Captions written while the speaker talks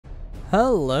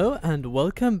Hello and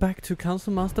welcome back to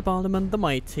Council Master Barliman the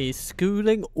Mighty,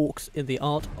 schooling orcs in the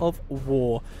art of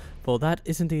war. For that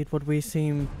is indeed what we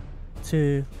seem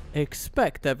to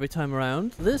expect every time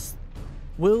around. This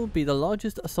will be the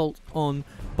largest assault on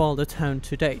Balder Town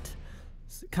to date.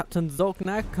 Captain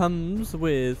Zognak comes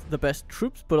with the best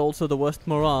troops but also the worst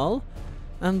morale.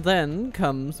 And then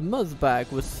comes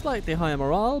Muzzbag with slightly higher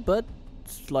morale but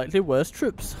slightly worse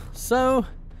troops. So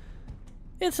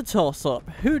it's a toss-up.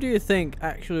 Who do you think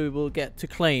actually will get to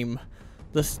claim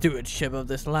the stewardship of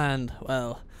this land?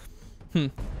 Well,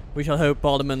 we shall hope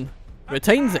Barliman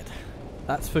retains it.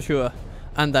 That's for sure.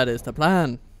 And that is the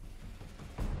plan.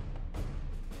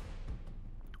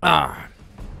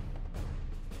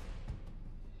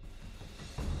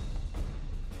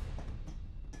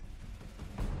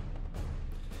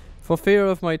 For fear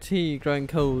of my tea growing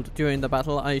cold during the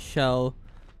battle, I shall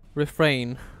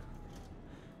refrain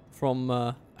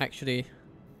from actually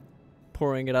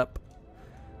pouring it up.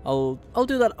 I'll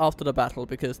do that after the battle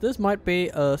because this might be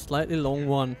a slightly long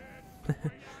one.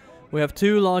 We have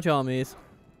two large armies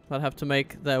that have to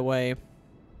make their way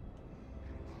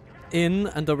in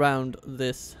and around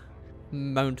this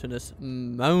mountainous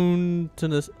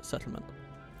settlement.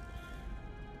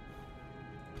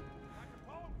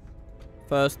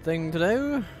 First thing to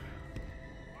do,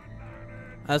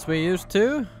 as we used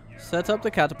to, set up the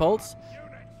catapults.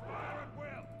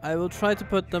 I will try to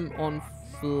put them on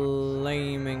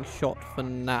flaming shot for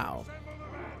now.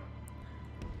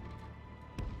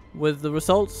 With the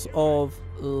results of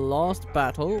last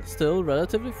battle still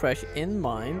relatively fresh in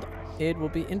mind, it will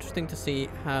be interesting to see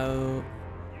how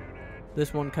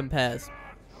this one compares.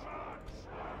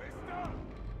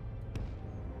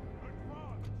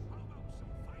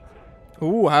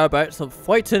 Ooh, how about some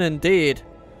fighting indeed?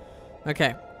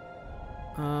 Okay.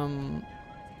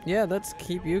 Yeah, let's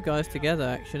keep you guys together,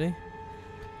 actually.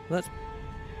 Let's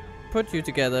put you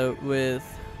together with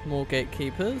more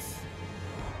gatekeepers.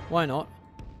 Why not?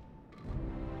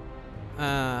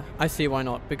 I see why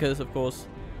not, because of course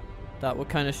that would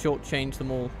kind of shortchange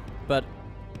them all. But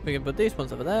we can put these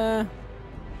ones over there,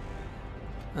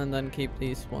 and then keep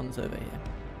these ones over here.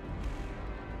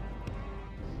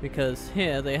 Because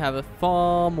here they have a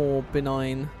far more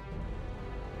benign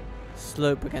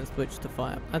slope against which to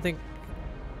fire. I think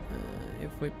if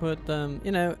we put them,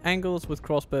 you know, angles with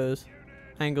crossbows.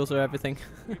 Angles are everything.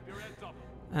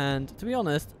 And to be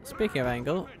honest, speaking of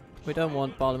angle, we don't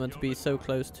want Barliman to be so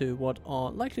close to what are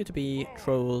likely to be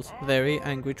trolls. Very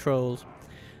angry trolls.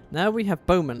 Now we have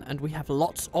bowmen, and we have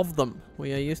lots of them.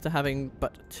 We are used to having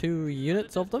but 2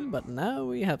 units of them, but now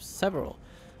we have several.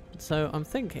 So I'm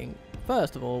thinking,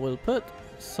 first of all, we'll put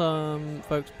some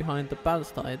folks behind the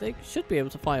ballistae. They should be able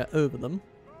to fire over them.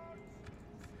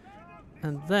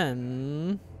 And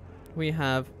then we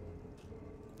have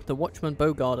the Watchman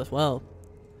Bowguard as well.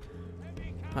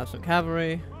 Have some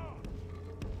cavalry,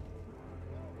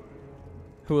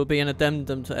 who will be an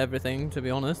addendum to everything, to be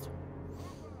honest.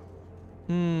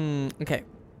 Okay.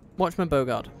 Watchman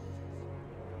Bowguard.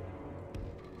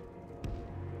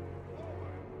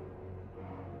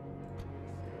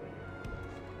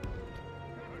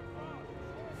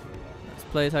 Let's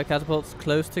place our catapults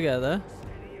close together.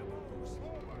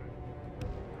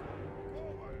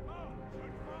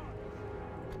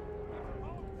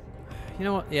 You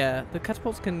know what? Yeah, the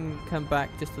catapults can come back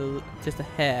just a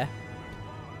hair.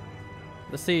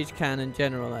 The siege can in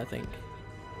general, I think.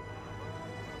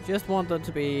 Just want them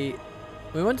to be.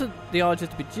 We wanted the archers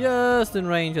to be just in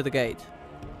range of the gate.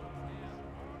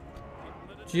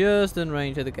 Just in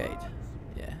range of the gate.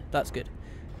 Yeah, that's good.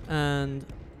 And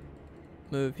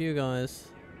move you guys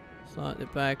slightly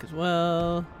back as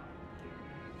well.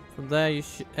 From there,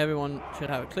 everyone should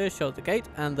have a clear shot of the gate,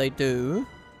 and they do.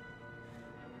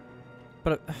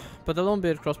 But the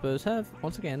Longbeard crossbows have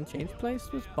once again changed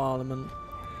place with Barliman,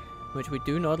 which we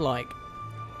do not like.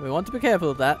 We want to be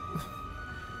careful of that.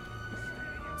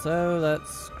 So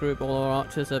let's group all our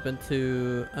archers up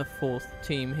into a 4th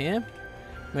team here.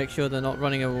 Make sure they're not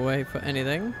running away for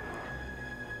anything.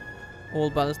 All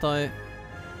ballistae,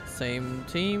 same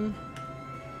team.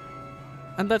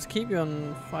 And let's keep you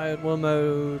on firewall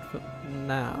mode for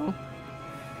now.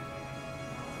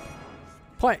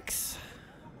 Pikes.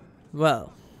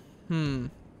 Well,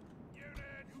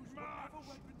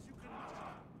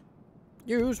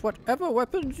 use whatever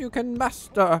weapons you can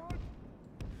master.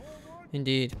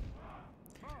 Indeed.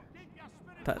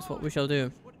 That's what we shall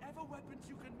do.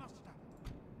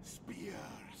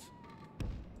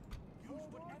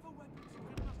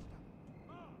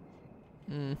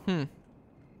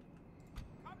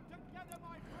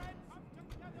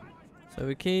 So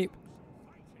we keep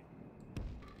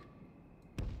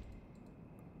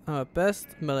our best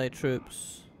melee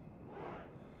troops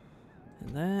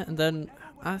in there, and then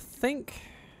I think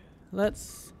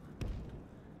let's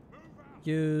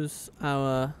use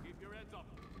our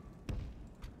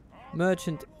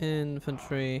merchant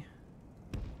infantry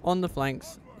on the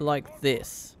flanks like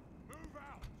this.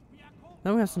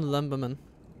 Now we have some lumbermen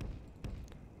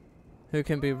who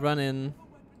can be run in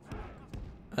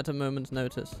at a moment's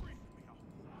notice.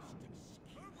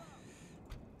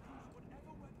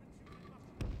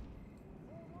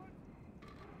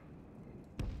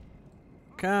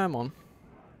 Come on.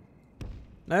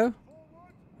 No?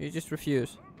 You just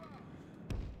refuse.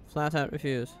 Flat out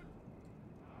refuse.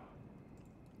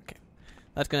 Okay.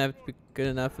 That's gonna have to be good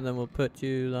enough, and then we'll put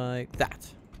you like that.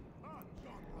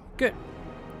 Good.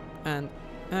 And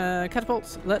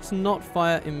catapults, let's not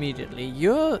fire immediately.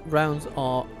 Your rounds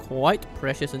are quite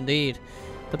precious indeed.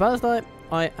 The ballista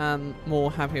I am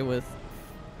more happy with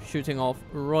shooting off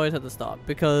right at the start,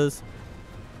 because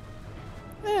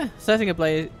setting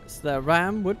ablaze the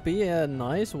ram would be a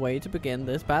nice way to begin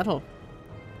this battle.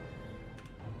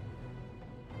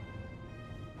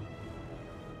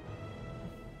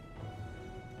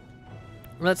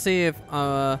 Let's see if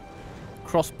our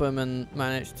crossbowmen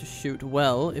manage to shoot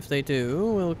well. If they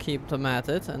do, we'll keep them at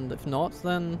it, and if not,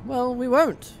 then, well, we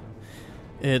won't.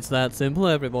 It's that simple,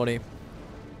 everybody.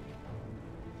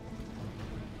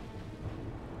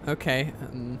 Okay,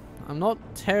 I'm not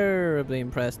terribly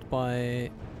impressed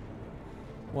by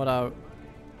what our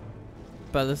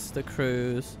ballista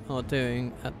crews are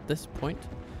doing at this point.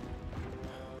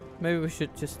 Maybe we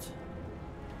should just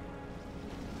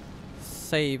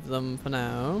save them for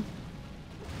now.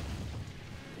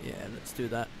 Yeah, let's do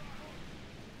that.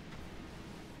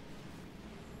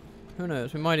 Who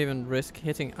knows, we might even risk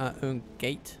hitting our own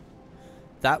gate.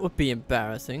 That would be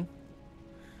embarrassing.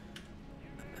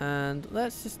 And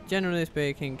let's just, generally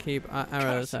speaking, keep our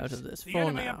arrows out of this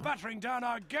for now. Are battering down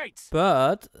our gates.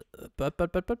 But, I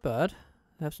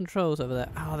have some trolls over there.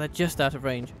 Oh, they're just out of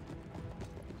range.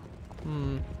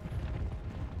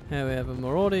 Here we have a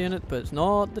marauder unit, but it's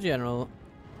not the general.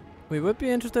 We would be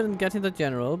interested in getting the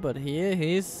general, but here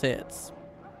he sits.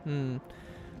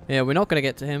 Yeah, we're not going to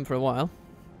get to him for a while.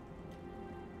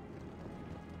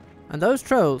 And those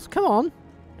trolls, come on.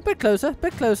 A bit closer, a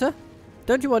bit closer.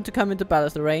 Don't you want to come into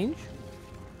ballista range?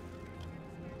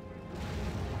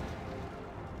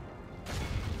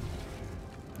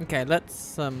 Okay,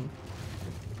 let's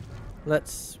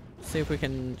see if we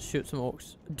can shoot some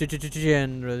orcs.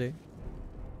 Generally.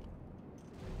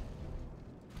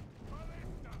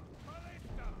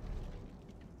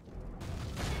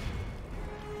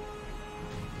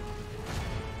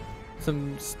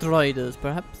 Some striders,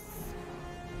 perhaps.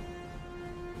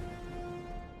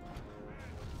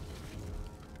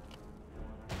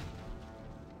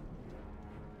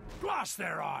 Blast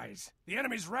their eyes! The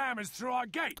enemy's ram is through our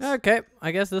gates. Okay, I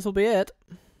guess this will be it.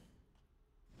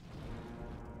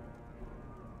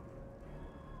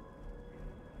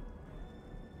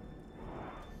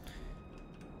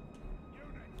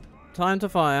 Time to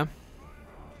fire.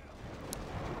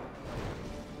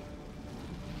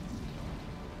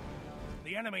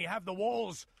 The enemy have the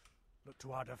walls. Look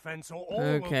to our defense, or all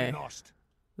will be lost.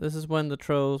 This is when the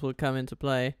trolls will come into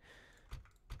play.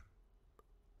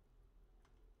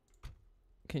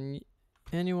 Can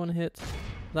anyone hit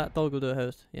that dog will do a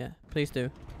host? Yeah, please do.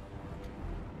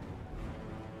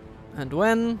 And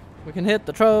when we can hit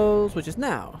the trolls, which is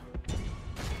now.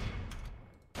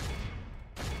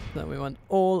 Then we want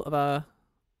all of our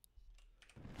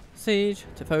siege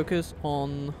to focus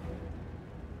on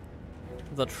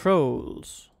the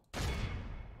trolls.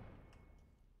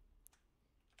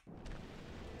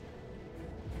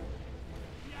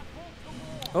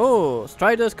 Oh,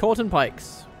 striders caught in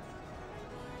pikes.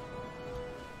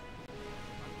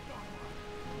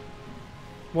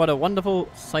 What a wonderful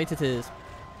sight it is.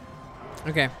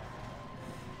 Okay.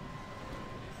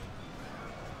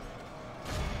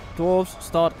 Dwarves,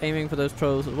 start aiming for those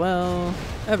trolls as well.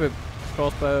 Every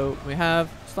crossbow we have,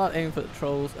 start aiming for the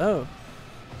trolls. Oh.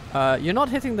 You're not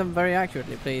hitting them very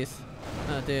accurately, please.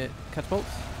 Dear catapults.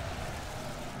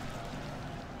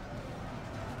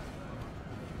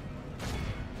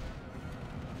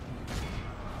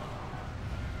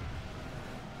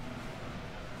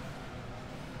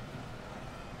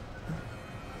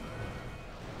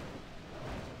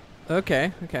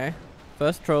 Okay, okay.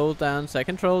 First troll down,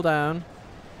 second troll down.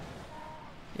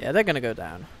 Yeah, they're gonna go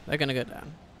down. They're gonna go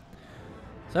down.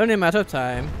 It's only a matter of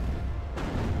time.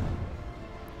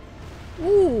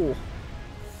 Ooh!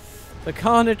 The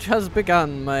carnage has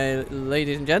begun, my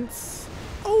ladies and gents.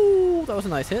 Oh, that was a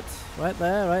nice hit. Right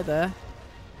there, right there.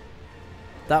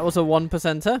 That was a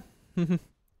 1%er.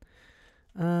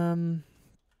 Goblin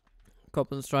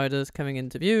Striders coming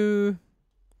into view.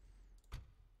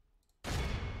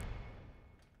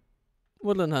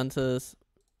 Woodland Hunters.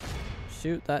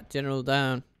 Shoot that general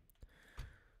down.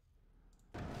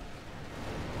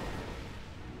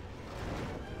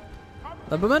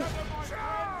 Lumberman.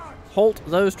 Halt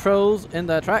those trolls in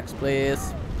their tracks,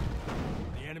 please.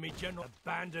 The enemy general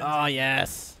abandoned. Ah,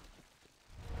 yes.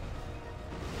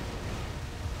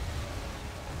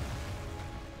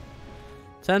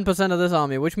 %% of this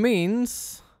army, which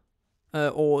means,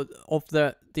 or of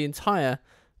the entire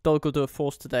Dol Guldur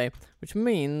force today, which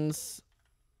means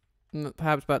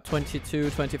perhaps about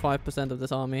 22-25% of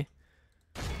this army.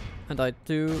 And I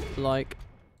do like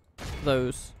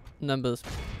those numbers.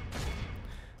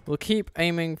 We'll keep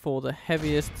aiming for the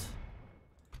heaviest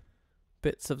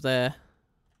bits of their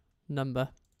number.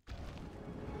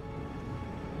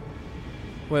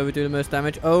 Where we do the most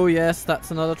damage. Oh yes,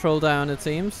 that's another troll down, it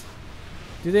seems.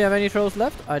 Do they have any trolls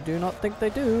left? I do not think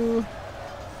they do.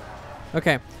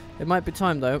 Okay, it might be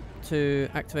time though to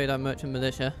activate our merchant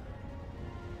militia.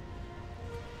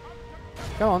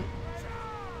 Go on.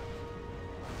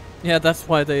 Yeah, that's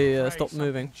why they stopped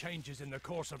moving. Changes in the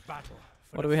course of battle.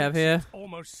 What do we have here?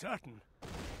 Almost certain.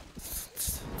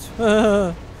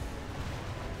 A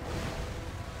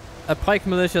pike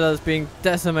militia that is being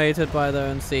decimated by their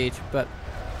own siege, but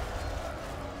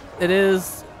it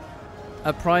is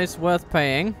a price worth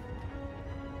paying.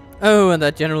 Oh, and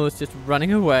that general is just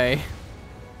running away.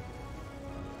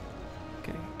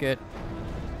 Okay, good.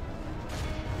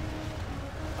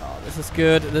 Oh, this is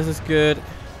good. This is good.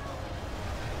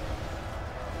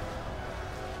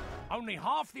 Only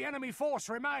half the enemy force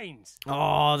remains.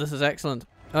 Oh, this is excellent.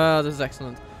 This is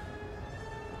excellent.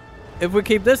 If we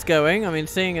keep this going, I mean,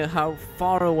 seeing how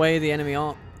far away the enemy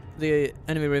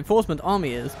reinforcement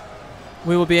army is,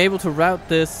 we will be able to route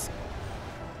this.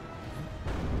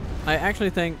 I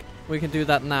actually think we can do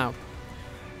that now.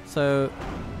 So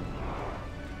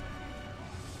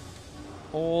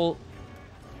all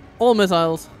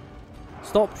missiles,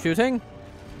 stop shooting.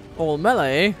 All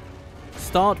melee,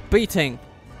 start beating.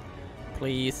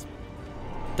 Please.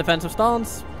 Defensive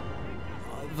stance.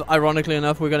 Ironically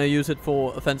enough, we're going to use it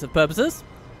for offensive purposes.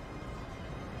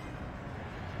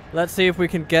 Let's see if we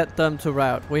can get them to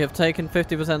rout. We have taken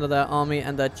 50% of their army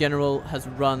and their general has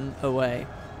run away.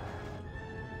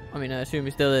 I mean, I assume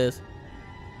he still is.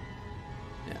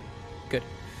 Yeah, good.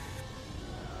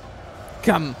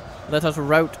 Come, let us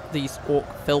rout these orc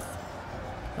filth.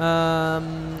 We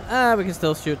can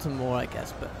still shoot some more, I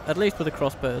guess, but at least with the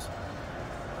crossbows.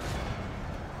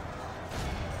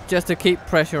 Just to keep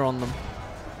pressure on them.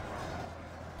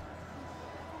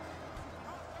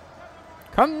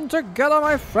 Come together,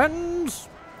 my friends!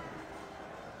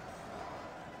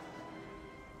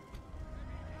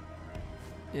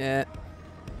 Yeah.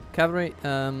 Cavalry,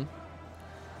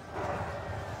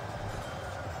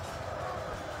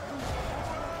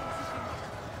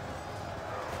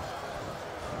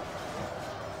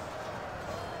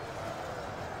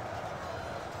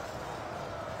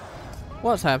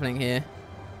 what's happening here?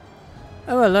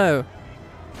 Oh, hello.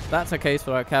 That's a case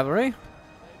for our cavalry.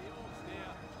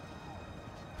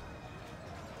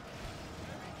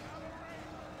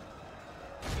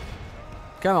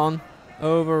 Come on.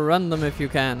 Overrun them if you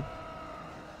can.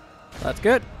 That's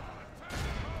good.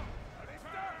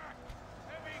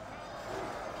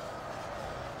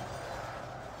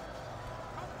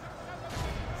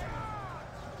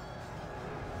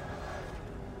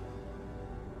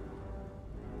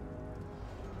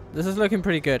 This is looking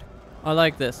pretty good. I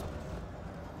like this.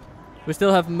 We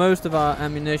still have most of our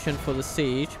ammunition for the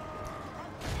siege.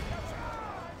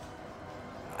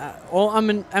 Or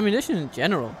ammunition in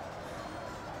general.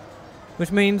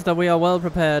 Which means that we are well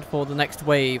prepared for the next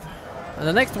wave. And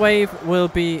the next wave will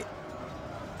be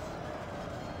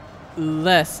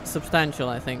less substantial,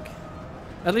 I think.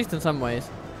 At least in some ways.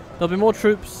 There'll be more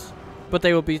troops, but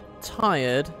they will be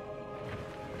tired.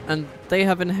 And they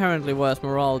have inherently worse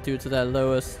morale due to their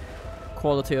lowest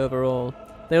quality overall.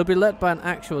 They'll be led by an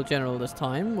actual general this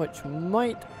time, which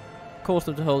might cause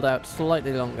them to hold out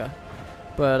slightly longer.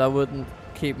 But I wouldn't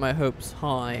keep my hopes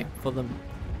high for them.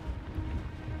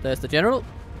 There's the general.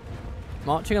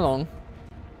 Marching along.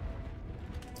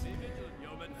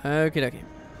 Okie dokie.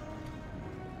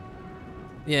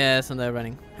 Yes, and they're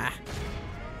running. Ha.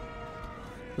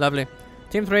 Lovely.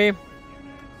 Team 3.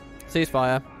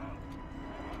 Ceasefire.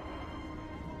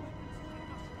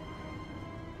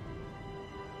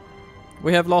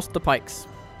 We have lost the pikes.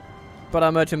 But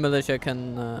our merchant militia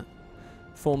can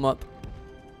form up.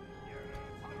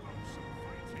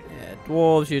 Yeah,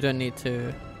 dwarves, you don't need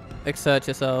to exert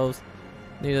yourselves.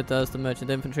 Neither does the merchant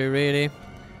infantry, really.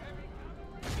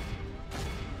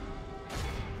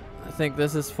 I think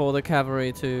this is for the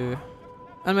cavalry to...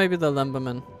 and maybe the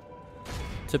lumbermen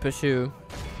to pursue.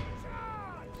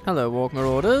 Hello, Walk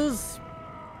Marauders.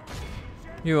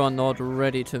 You are not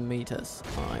ready to meet us,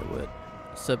 I would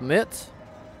submit.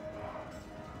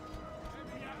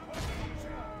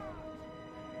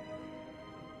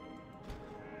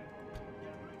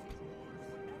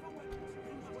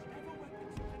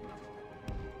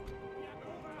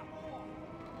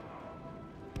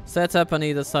 Set up on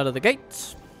either side of the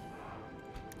gate.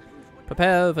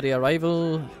 Prepare for the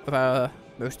arrival of our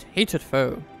most hated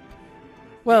foe.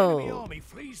 Well, the enemy army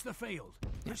flees the field.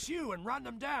 Pursue and run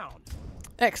them down.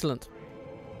 Excellent.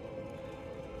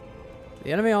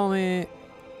 The enemy army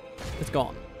is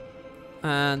gone.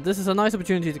 And this is a nice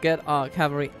opportunity to get our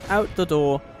cavalry out the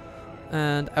door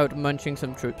and out munching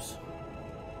some troops.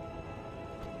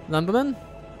 Lumberman?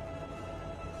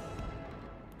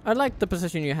 I like the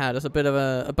position you had as a bit of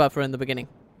a buffer in the beginning.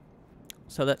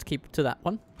 So let's keep to that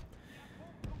one.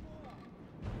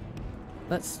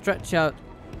 Let's stretch out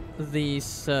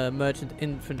these merchant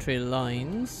infantry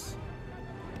lines.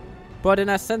 But in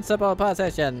a sensible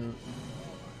position.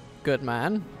 Good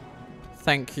man.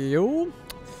 Thank you.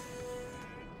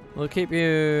 We'll keep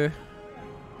you...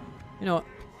 You know what?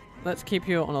 Let's keep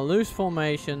you on a loose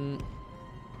formation.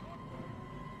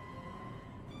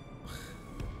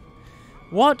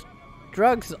 What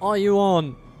drugs are you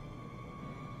on?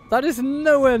 That is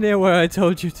nowhere near where I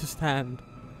told you to stand.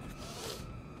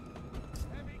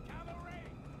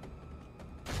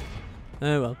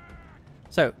 Oh well.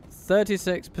 So,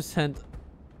 36%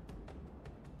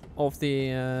 of the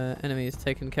enemy is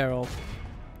taken care of.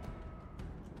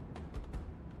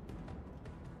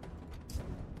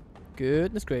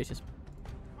 Goodness gracious.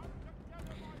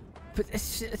 But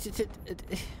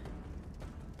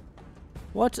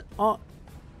what are...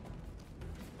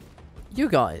 You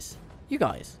guys. Is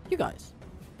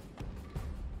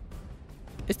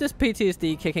this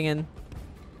PTSD kicking in?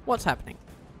 What's happening?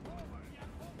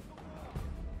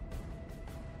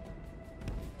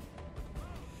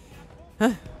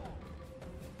 Huh?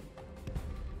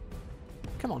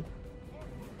 Come on.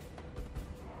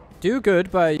 Do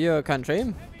good by your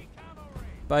country.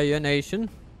 By your nation.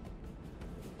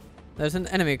 There's an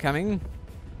enemy coming.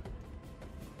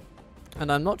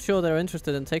 And I'm not sure they're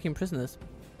interested in taking prisoners.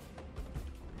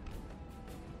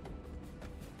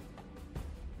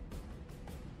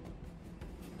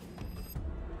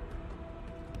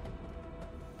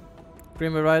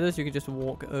 Greenwood Riders, you can just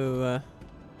walk over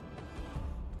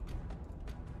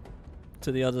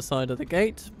to the other side of the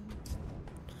gate.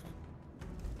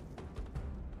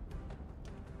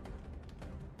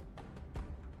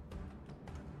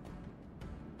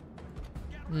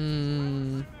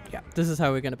 Yeah, this is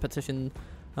how we're going to petition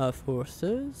our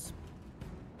forces.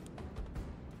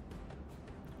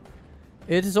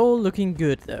 It is all looking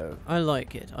good though. I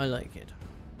like it. I like it.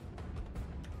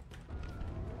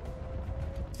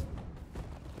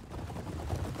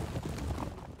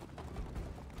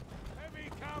 Heavy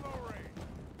cavalry.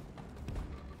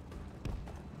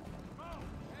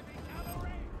 Heavy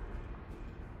cavalry.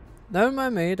 Don't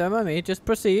mind me, don't mind me. Just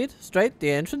proceed straight.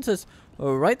 The entrance is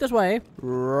right this way.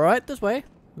 Right this way.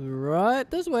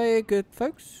 Right this way, good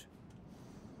folks.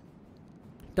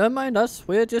 Don't mind us.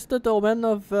 We're just the doormen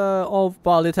of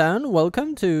Barleytown.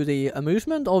 Welcome to the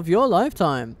amusement of your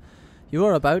lifetime. You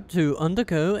are about to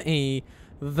undergo a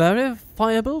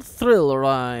verifiable thrill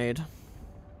ride.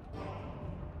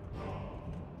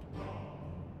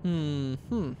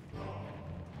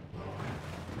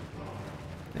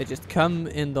 They just come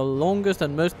in the longest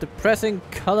and most depressing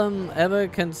column ever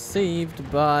conceived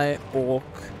by Orc.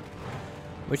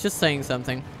 Which is saying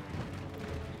something.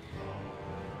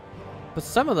 But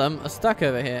some of them are stuck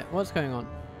over here. What's going on?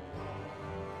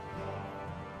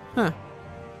 Huh.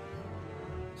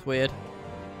 It's weird.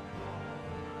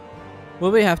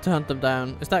 Will we have to hunt them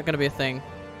down? Is that going to be a thing?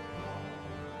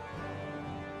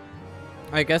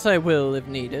 I guess I will if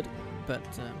needed. But,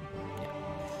 yeah.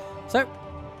 So,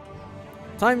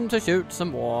 time to shoot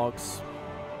some wargs.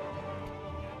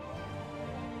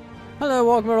 Hello,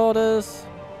 Warg Marauders!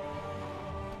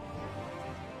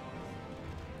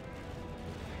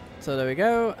 So there we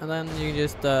go, and then you can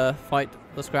just fight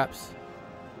the scraps.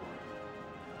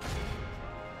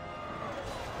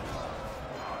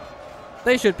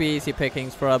 They should be easy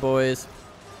pickings for our boys.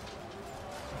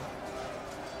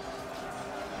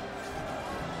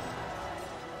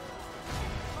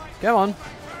 Come on.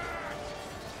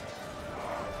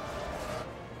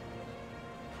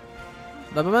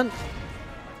 Lumberman,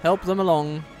 help them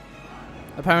along.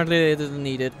 Apparently it isn't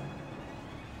needed.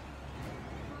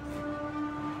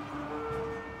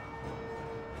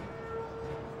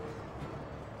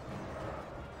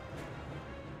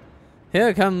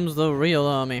 Here comes the real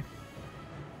army.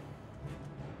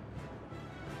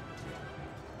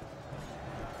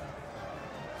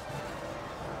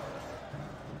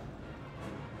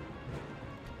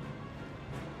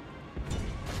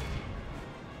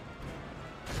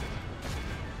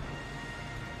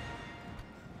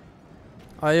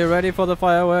 Are you ready for the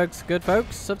fireworks, good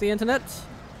folks of the internet?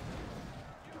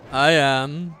 I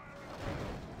am.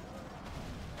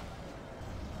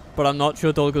 But I'm not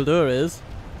sure Dol Guldur is.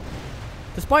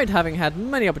 Despite having had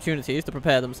many opportunities to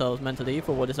prepare themselves mentally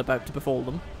for what is about to befall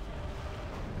them.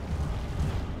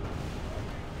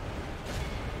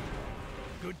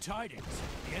 Good tidings.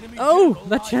 The enemy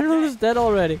that general is dead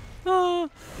already. Oh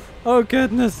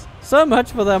goodness. So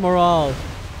much for their morale.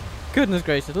 Goodness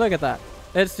gracious, look at that.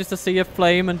 It's just a sea of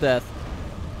flame and death.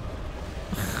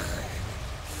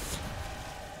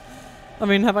 I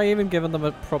mean, have I even given them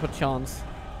a proper chance?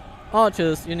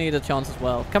 Archers, you need a chance as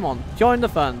well. Come on, join the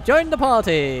fun. Join the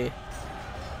party.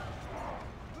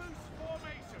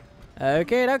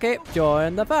 Okay.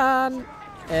 Join the fun.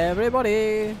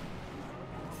 Everybody.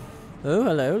 Oh,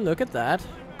 hello. Look at that.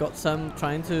 Got some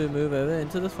trying to move over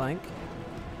into the flank.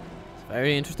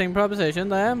 Very interesting proposition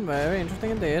there. Very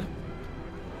interesting indeed.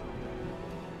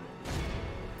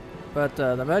 But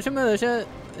the merchant militia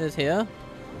is here.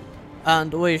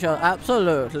 And we shall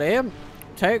absolutely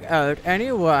take out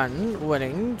anyone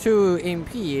willing to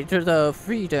impede the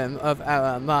freedom of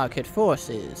our market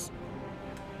forces.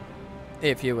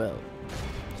 If you will.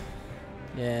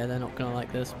 Yeah, they're not gonna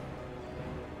like this.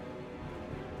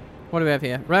 What do we have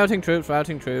here? Routing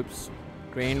troops.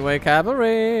 Greenway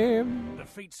cavalry.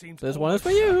 This one is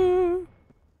for you.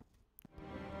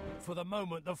 For the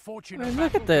moment, the fortune I mean,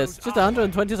 look at this. Just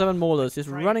 127 maulers just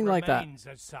running like that.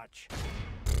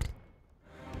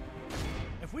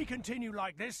 If we continue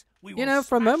like this, we will, you know,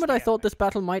 for a moment I thought this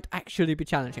battle might actually be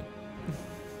challenging.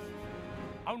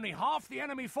 Only half the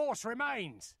enemy force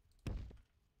remains.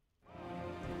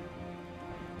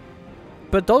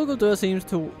 But Dol Guldur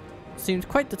seems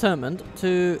quite determined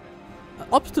to,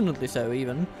 obstinately so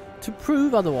even, to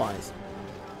prove otherwise.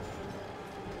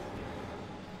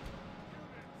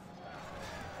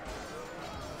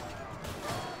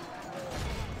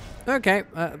 Okay,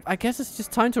 I guess it's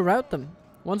just time to rout them.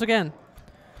 Once again.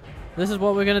 This is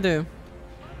what we're gonna do.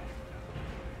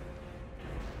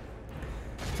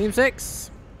 Team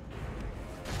 6.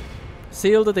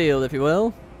 Seal the deal, if you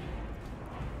will.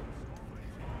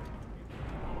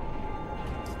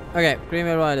 Okay,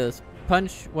 Greenway Riders.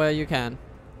 Punch where you can.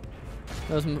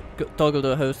 There's Dol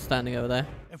Guldur host standing over there.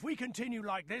 If we continue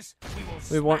like this,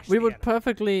 we would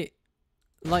perfectly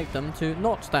like them to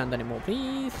not stand anymore,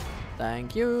 please.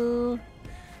 Thank you.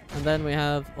 And then we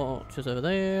have archers over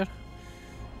there.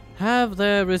 Have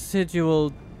their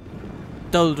residual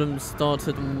doldrums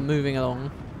started moving along?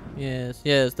 Yes,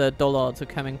 the dollards are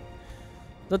coming.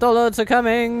 The dollards are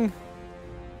coming!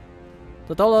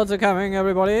 The dollards are coming,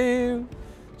 everybody!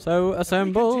 So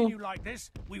assemble. If we continue like this,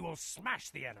 we will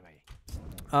smash the enemy.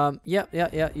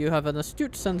 Yeah. You have an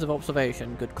astute sense of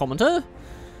observation, good commenter.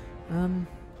 What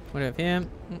do we have here?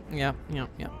 Yeah.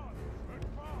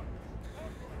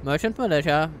 Merchant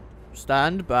militia,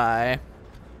 stand by.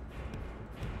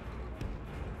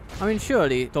 I mean,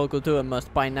 surely Dol Guldur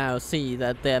must by now see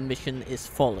that their mission is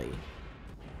folly.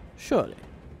 Surely.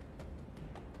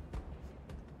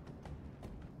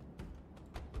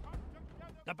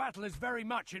 The battle is very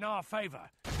much in our favor.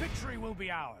 Victory will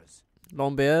be ours.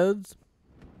 Longbeards.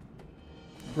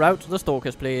 Rout the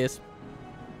stalkers, please.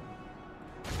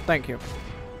 Thank you.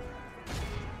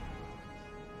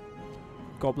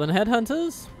 Goblin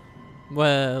headhunters?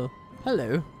 Well,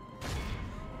 hello.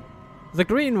 The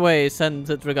Greenway sends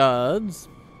its regards.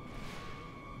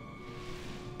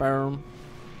 Boom.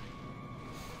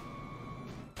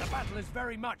 The battle is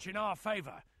very much in our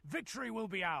favor. Victory will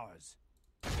be ours.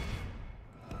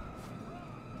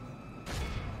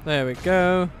 There we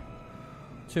go.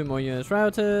 2 more units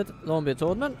routed. Longbeard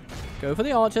ornament. Go for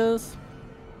the archers.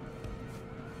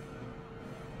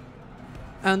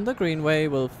 And the Greenway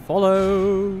will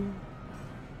follow.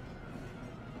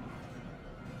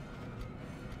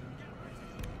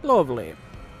 Lovely.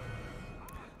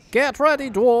 Get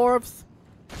ready, dwarves.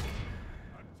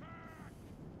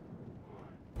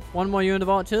 1 more unit of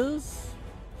archers.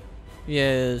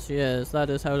 Yes,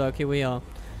 that is how lucky we are.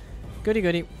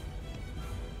 Goody.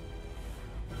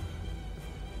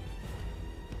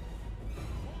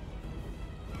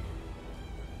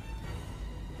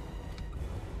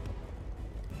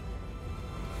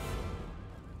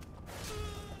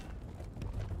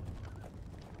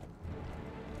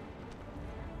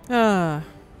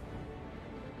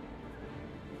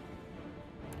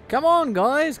 Come on,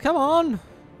 guys, come on,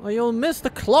 or you'll miss the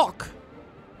clock.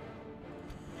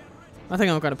 I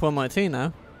think I'm going to pull my team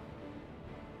now.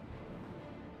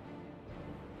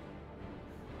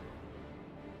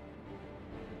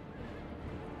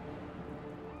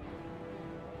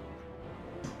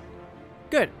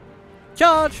 Good.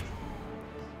 Charge!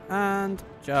 And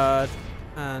charge.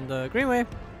 And greenway.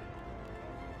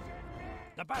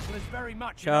 The battle is very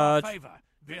much Charge. in our favor.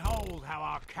 Behold how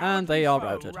our And they are foe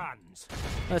routed. runs.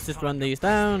 Let's just run these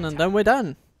down and then we're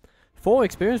done. 4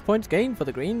 experience points gained for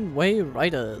the Greenway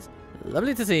Riders.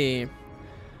 Lovely to see.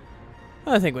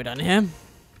 I think we're done here.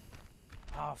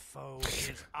 Our foe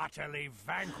is utterly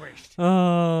vanquished. Let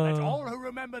Oh. all who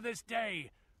remember this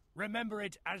day remember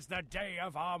it as the day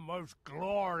of our most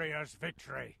glorious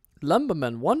victory.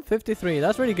 Lumberman 153,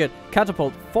 that's really good.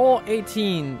 Catapult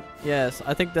 418. Yes,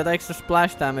 I think that extra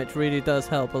splash damage really does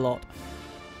help a lot.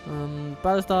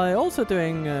 Ballast die also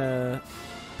doing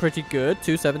pretty good.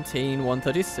 217,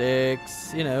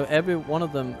 136. You know, every one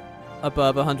of them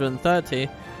above 130,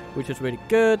 which is really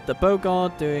good. The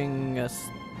Bogart doing a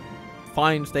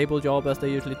fine stable job as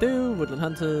they usually do. Woodland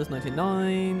Hunters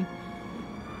 99.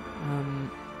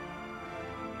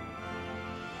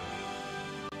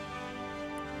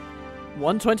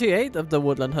 128 of the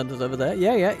Woodland Hunters over there.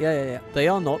 Yeah. They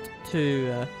are not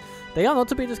to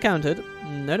be discounted.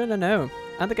 No.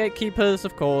 And the Gatekeepers,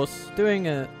 of course, doing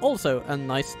also a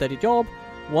nice steady job.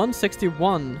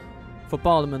 161 for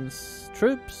Barliman's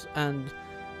troops and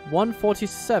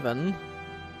 147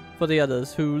 for the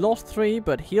others, who lost 3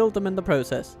 but healed them in the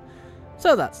process.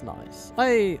 So that's nice.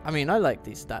 I mean, I like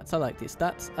these stats.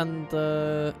 And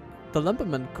the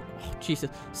Lumberman, oh,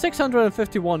 Jesus,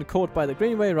 651 caught by the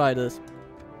Greenway Riders.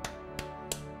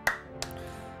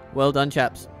 Well done,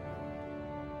 chaps.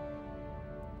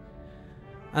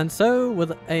 And so,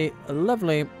 with a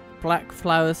lovely black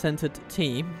flower-scented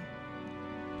tea,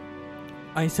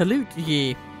 I salute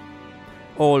ye,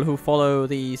 all who follow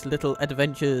these little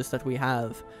adventures that we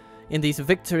have. In these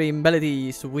victory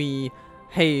melodies we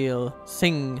hail,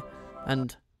 sing,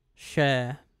 and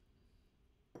share.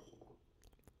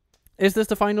 Is this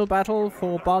the final battle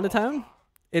for Barleytown?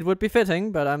 It would be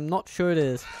fitting, but I'm not sure it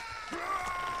is.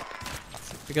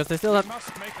 Because they still have...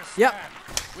 Yep.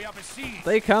 We are besieged.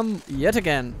 They come yet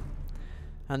again.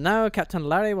 And now Captain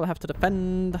Larry will have to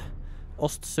defend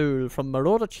Ostsul from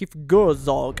Marauder Chief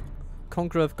Gurzog,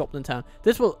 conqueror of Goblin Town.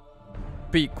 This will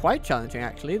be quite challenging,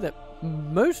 actually. They're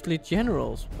mostly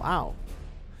generals. Wow.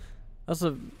 That's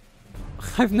a...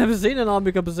 I've never seen an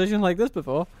army composition like this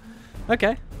before.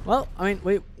 Okay. Well, I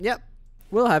mean, yep.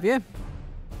 We'll have you.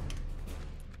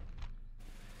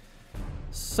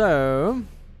 So...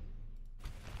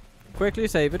 quickly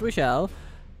save it we shall.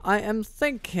 I am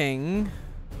thinking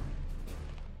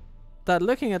that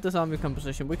looking at this army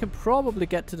composition, we can probably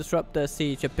get to disrupt their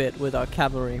siege a bit with our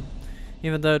cavalry.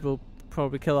 Even though it will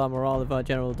probably kill our morale if our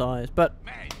general dies. But,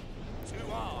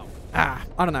 I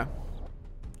don't know.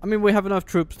 I mean, we have enough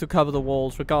troops to cover the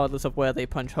walls regardless of where they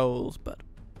punch holes, but...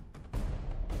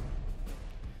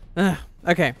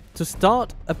 okay, to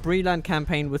start a Breeland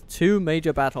campaign with 2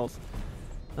 major battles.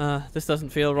 This doesn't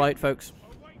feel right, folks.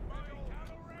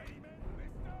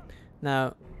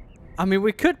 Now, I mean,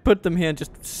 we could put them here and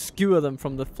just skewer them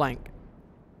from the flank.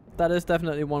 That is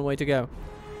definitely one way to go.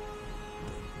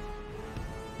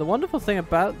 The wonderful thing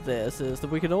about this is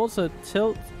that we could also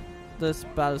tilt this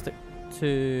ballistic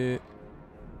to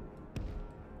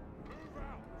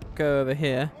go over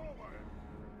here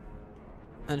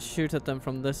and shoot at them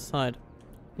from this side.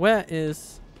 Where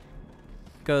is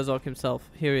Gurzog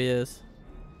himself? Here he is.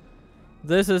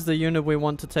 This is the unit we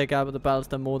want to take out with the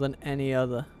ballista more than any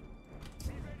other.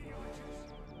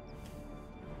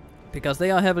 Because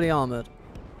they are heavily armored.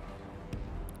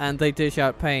 And they dish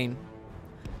out pain.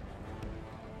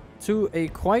 To a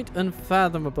quite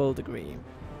unfathomable degree.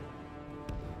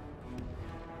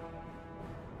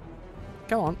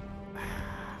 Go on.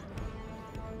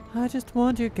 I just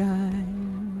want you guys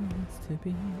to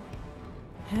be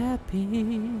happy.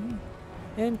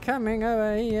 And coming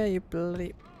over here, you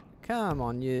bloody... Come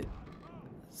on, you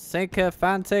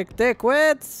sycophantic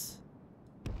dickwits!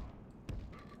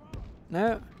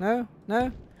 No.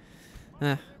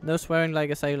 No swearing like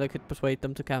a sailor could persuade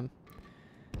them to come.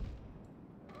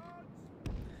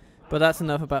 But that's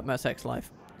enough about my sex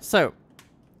life. So,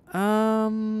 I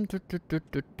mean,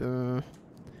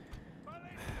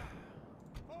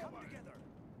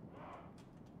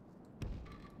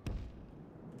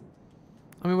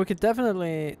 we could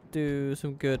definitely do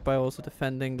some good by also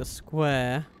defending the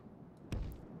square.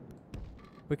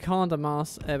 We can't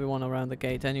amass everyone around the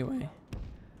gate anyway.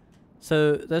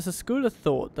 So there's a school of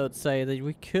thought that would say that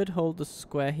we could hold the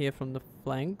square here from the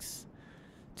flanks.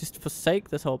 Just forsake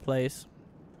this whole place.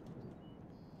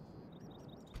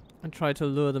 And try to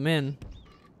lure them in.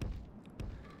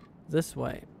 This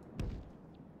way.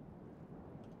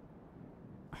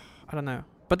 I don't know.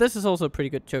 But this is also a pretty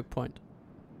good choke point.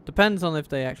 Depends on if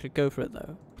they actually go for it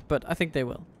though. But I think they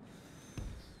will.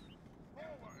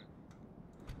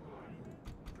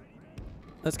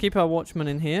 Let's keep our watchmen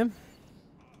in here.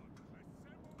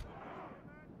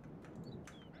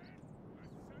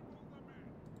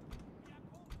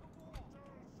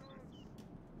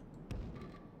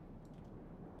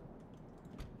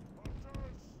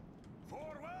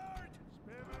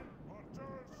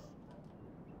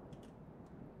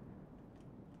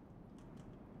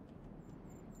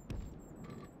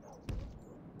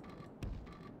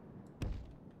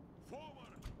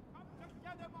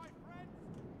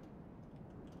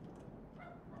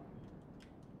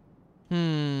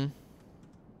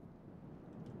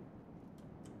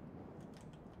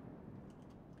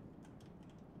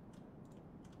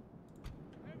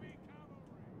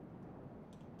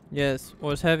 Yes,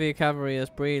 or as heavy cavalry as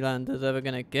Bree land is ever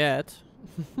gonna get.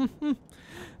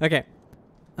 Okay.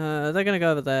 They're gonna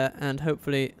go over there and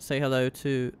hopefully say hello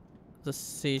to the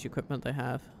siege equipment they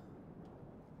have.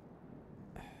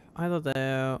 Either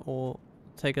there or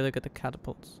take a look at the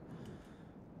catapults.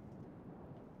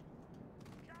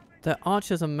 The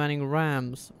archers are manning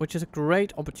rams, which is a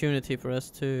great opportunity for us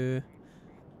to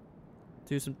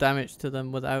do some damage to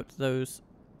them without those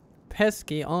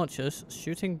pesky archers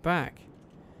shooting back.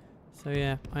 So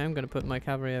yeah, I am going to put my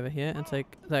cavalry over here and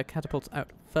take their catapults out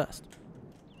first.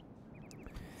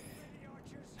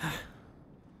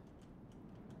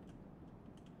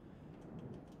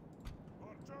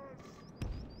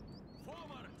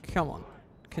 Come on.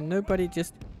 Can nobody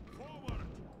just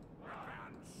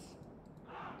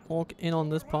walk in on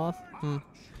this path?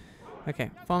 Okay,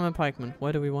 farmer pikeman,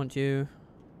 where do we want you?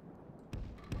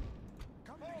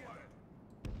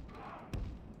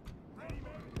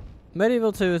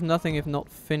 Medieval 2 is nothing if not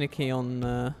finicky on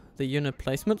the unit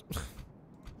placement.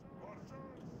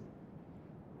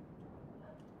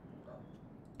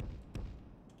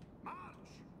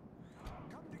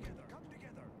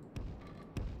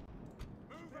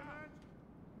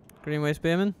 Greenway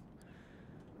Spearmen,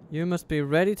 you must be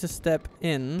ready to step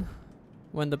in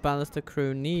when the ballista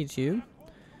crew needs you.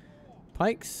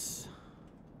 Pikes,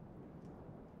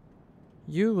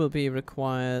 you will be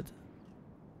required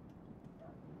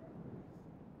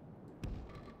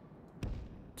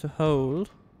to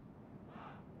hold.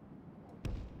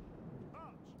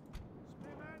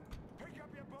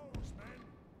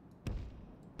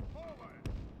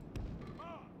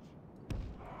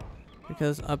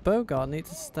 Because our bow guard needs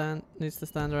to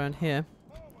stand around here,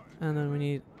 and then we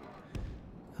need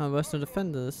our western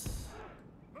defenders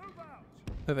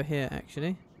over here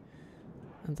actually,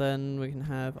 and then we can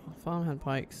have our farmhand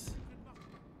pikes.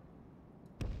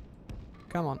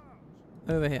 Come on,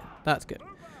 over here. That's good.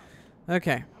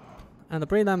 Okay, and the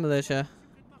Breland militia.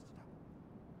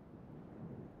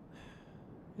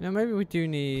 You know, maybe we do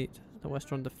need the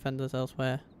western defenders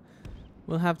elsewhere.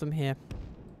 We'll have them here.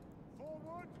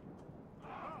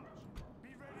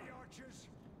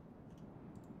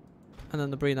 And then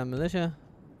the Breland militia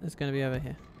is going to be over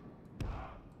here.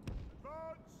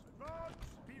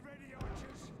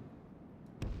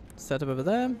 Set up over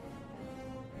there.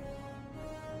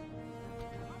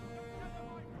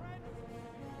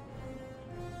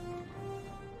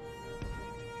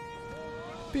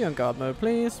 Be on guard mode,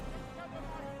 please.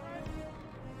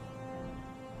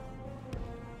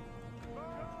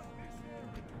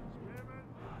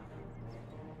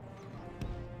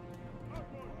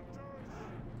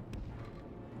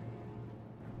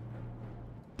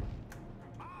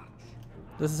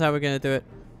 This is how we're going to do it.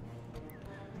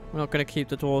 We're not going to keep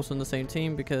the dwarves on the same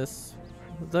team because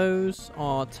those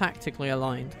are tactically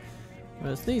aligned,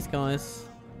 whereas these guys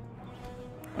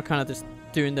are kind of just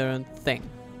doing their own thing.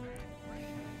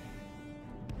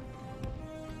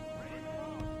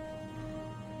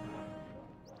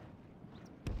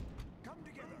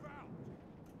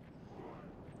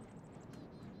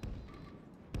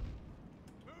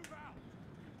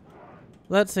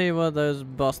 Let's see what those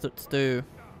bastards do.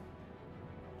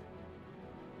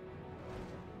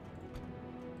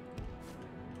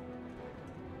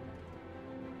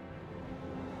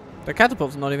 The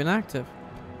catapult's not even active.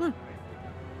 Huh.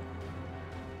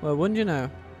 Well, wouldn't you know?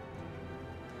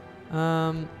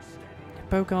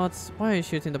 Bogarts, why are you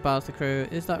shooting the ballista crew?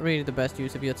 Is that really the best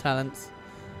use of your talents?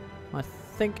 I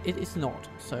think it is not,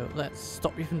 so let's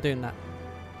stop you from doing that.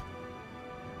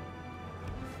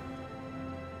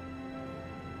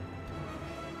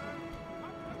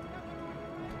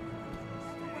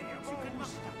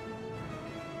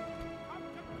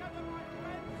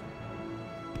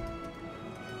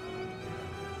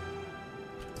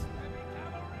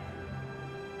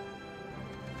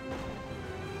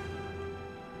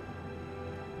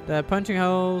 They're punching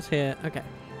holes here. Okay.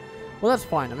 Well, that's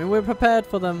fine. I mean, we're prepared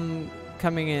for them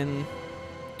coming in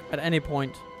at any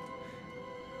point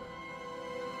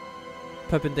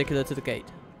perpendicular to the gate.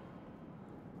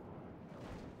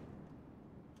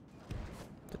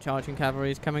 The charging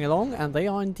cavalry is coming along, and they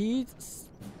are indeed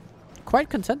quite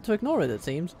content to ignore it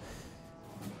seems.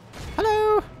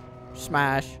 Hello!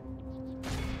 Smash.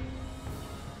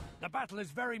 The battle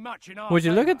is very much in our Would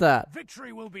you look favor. at that?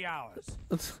 Victory will be ours.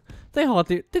 They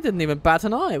didn't even bat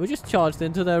an eye. We just charged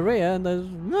into their rear and there's,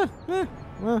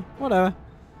 whatever.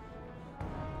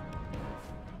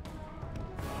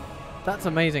 That's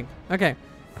amazing. Okay.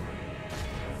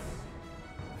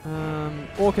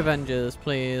 Orc Avengers,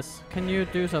 please. Can you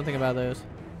do something about those?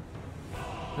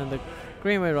 And the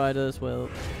Greenway Riders will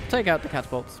take out the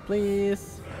catapults,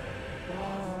 please.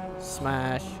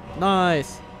 Smash.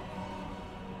 Nice.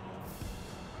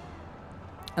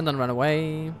 And then run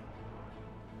away.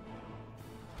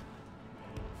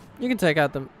 You can take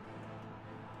out the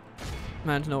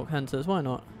Mountain Orc Hunters, why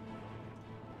not?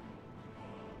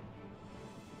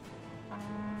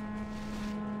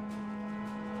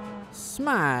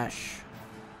 Smash!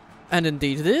 And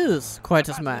indeed it is quite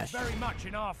a smash. Very much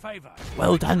in our favor.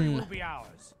 Well Victory done. will be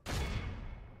ours.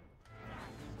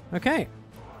 Okay.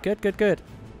 Good, good, good.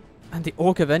 And the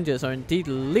Orc Avengers are indeed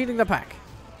leading the pack.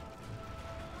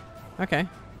 Okay.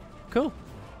 Cool.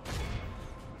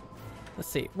 Let's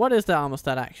see. What is the armor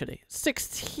stat actually?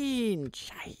 16!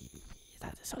 Jay,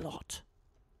 that is a lot.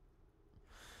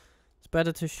 It's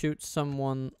better to shoot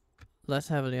someone less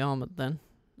heavily armored then.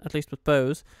 At least with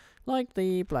bows. Like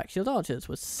the Black Shield Archers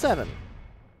with 7.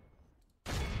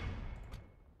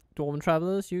 Dwarven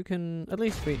Travelers, you can at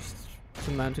least reach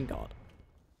the Mountain Guard.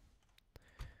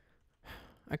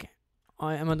 Okay.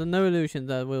 I am under no illusion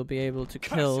that we'll be able to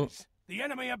kill the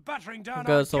enemy are battering down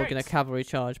Gersolk in a cavalry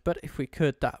charge, but if we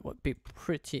could, that would be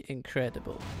pretty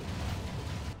incredible.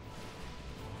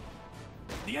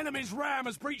 The enemy's ram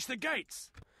has breached the gates.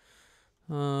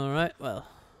 Alright, well.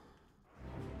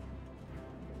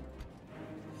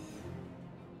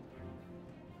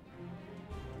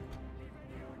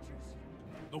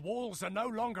 The walls are no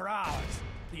longer ours.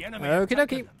 The enemy Okie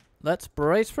dokie. Let's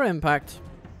brace for impact.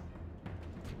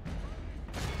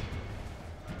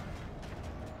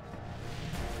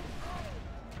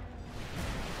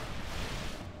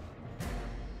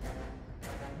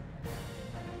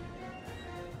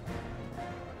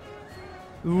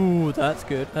 Ooh, that's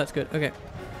good. That's good. Okay.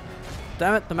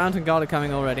 Damn it, the Mountain Guard are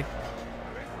coming already.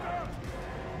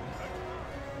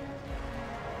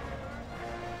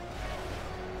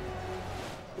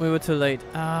 We were too late.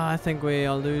 I think we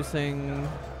are losing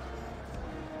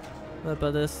the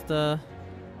ballista.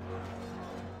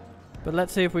 But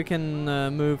let's see if we can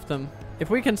move them. If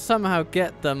we can somehow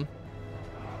get them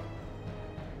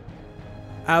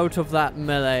out of that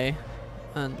melee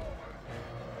and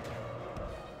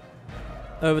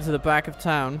over to the back of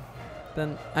town,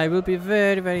 then I will be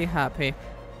very, very happy.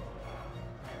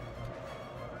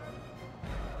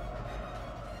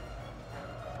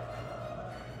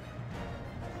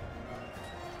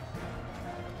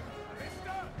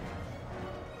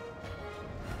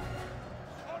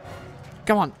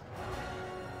 Come on.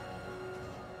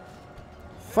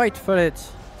 Fight for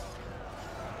it.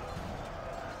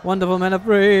 Wonderful men of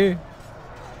Bree.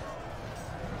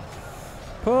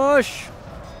 Push.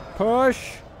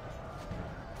 Push.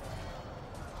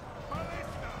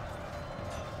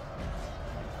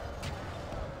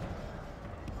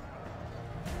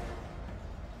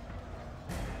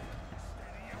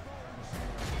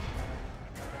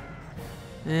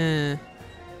 You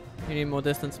need more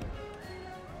distance.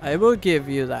 I will give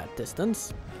you that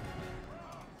distance.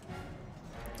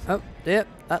 Oh, yep,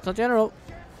 that's our general.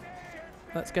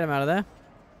 Let's get him out of there.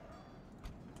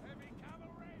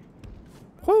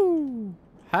 Whoo!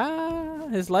 Ha!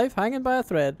 His life hanging by a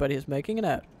thread, but he's making it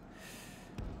out.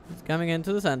 He's coming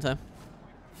into the center.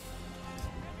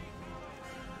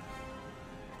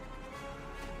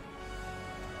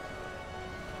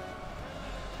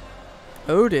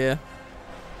 Oh dear.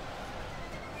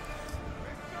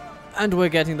 And we're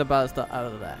getting the ballista out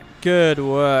of there. Good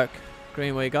work,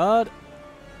 Greenway Guard.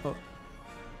 Oh.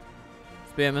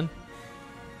 Spearman.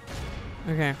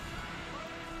 Okay.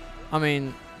 I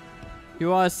mean,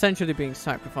 you are essentially being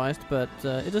sacrificed, but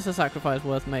it is a sacrifice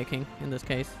worth making in this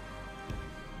case.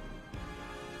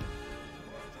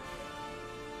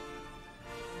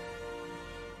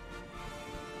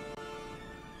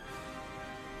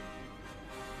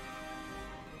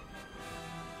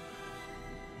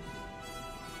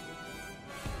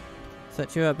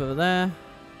 Set you up over there.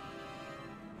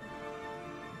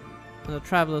 And the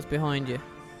travelers behind you.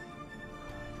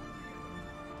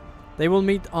 They will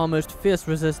meet our most fierce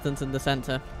resistance in the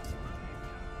center.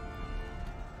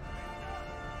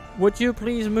 Would you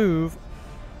please move?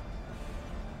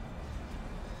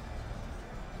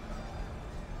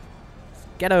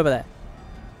 Get over there.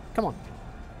 Come on.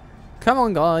 Come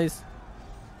on, guys.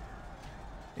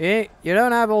 You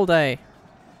don't have all day.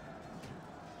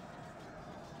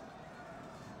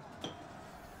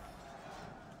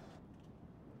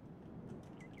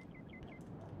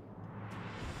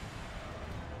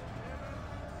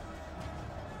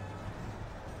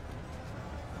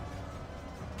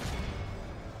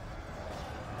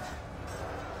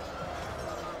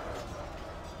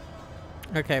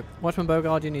 Okay, Watchman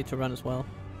Bogard, you need to run as well.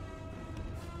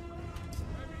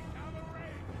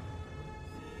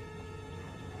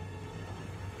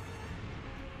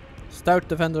 Stout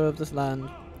defender of this land.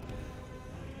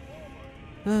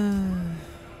 Okay,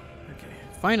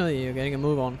 finally you're getting a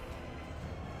move on.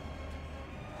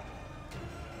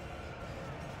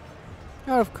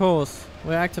 Oh, of course,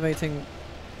 we're activating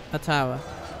a tower.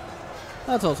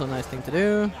 That's also a nice thing to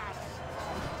do.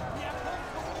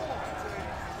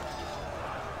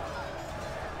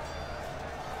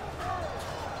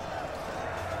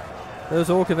 Those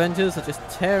Orc Avengers are just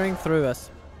tearing through us.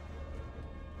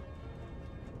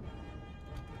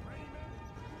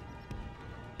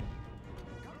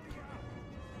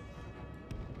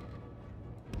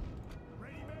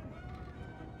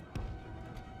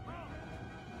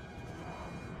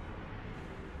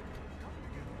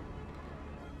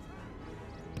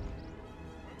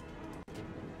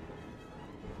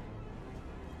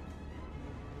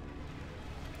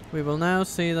 We will now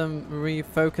see them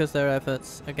refocus their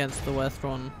efforts against the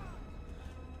Westron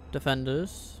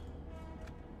defenders.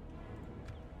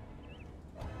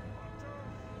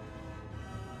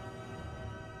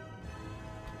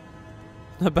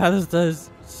 The ballista is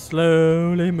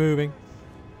slowly moving.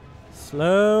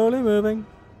 Slowly moving.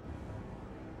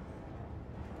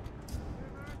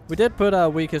 We did put our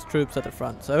weakest troops at the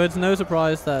front, so it's no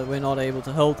surprise that we're not able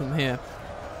to hold them here.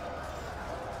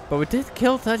 But we did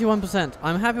kill 31%.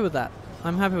 I'm happy with that.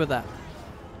 I'm happy with that.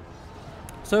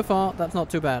 So far, that's not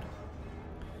too bad.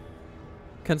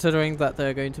 Considering that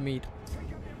they're going to meet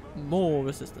more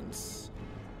resistance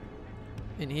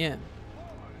in here.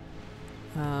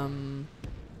 Stand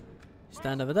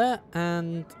over there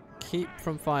and keep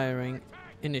from firing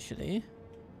initially.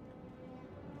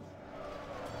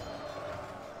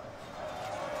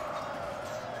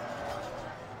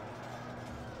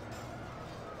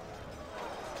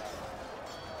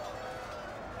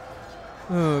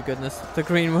 Oh goodness, the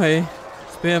Greenway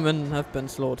spearmen have been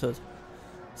slaughtered,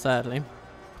 sadly.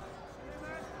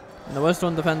 And the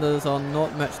Western defenders are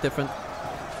not much different.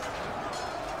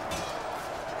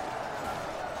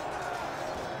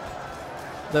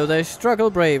 Though they struggle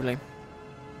bravely.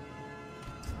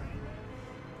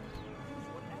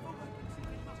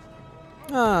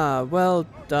 Ah, well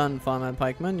done, Fireman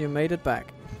Pikeman, you made it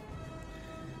back.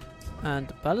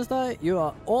 And Palestine, you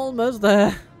are almost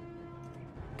there.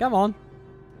 Come on.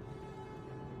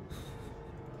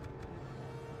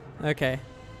 Okay.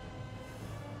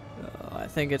 I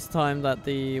think it's time that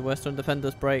the Western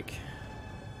defenders break.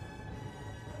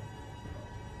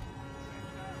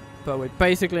 But we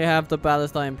basically have the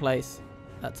ballista in place.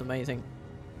 That's amazing.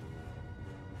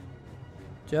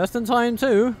 Just in time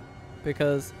too,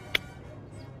 because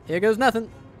here goes nothing.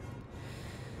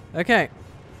 Okay.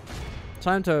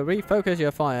 Time to refocus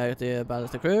your fire, dear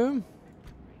ballista crew.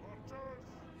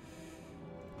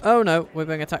 Oh no, we're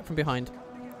being attacked from behind.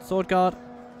 Sword guard.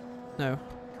 No.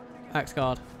 Axe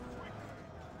guard.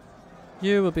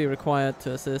 You will be required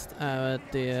to assist our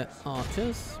dear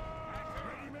archers.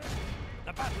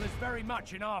 The battle is very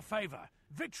much in our favor.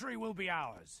 Victory will be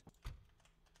ours.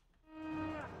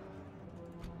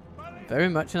 Very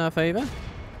much in our favor?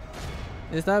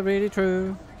 Is that really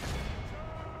true?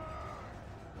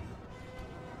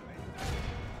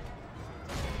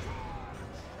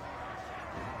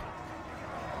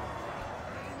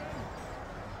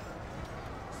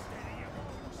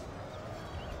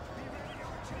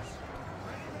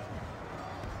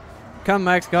 Come,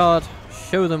 Max Guard,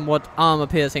 show them what armor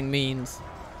piercing means.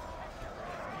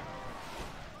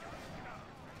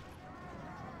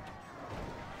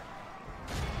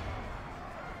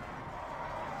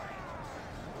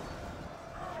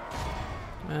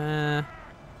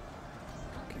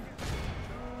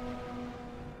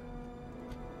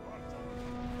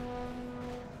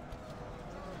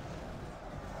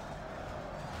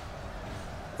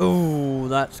 Oh,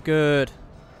 that's good.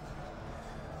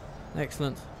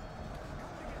 Excellent.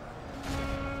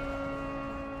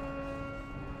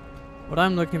 What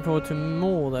I'm looking forward to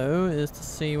more, though, is to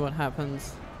see what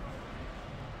happens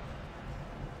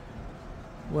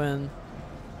when...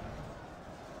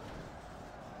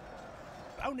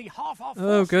 Only half our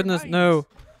Oh force goodness, remains. no.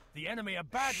 The enemy are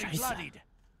badly bloodied.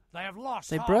 They have lost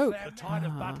They half broke. their tide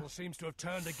of battle seems to have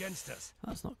turned against us.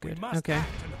 That's not We good. must Okay.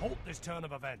 act and halt this turn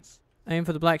of events. Aim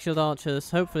for the Black Shield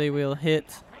Archers. Hopefully we'll hit...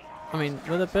 I mean,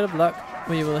 with a bit of luck,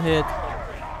 we will hit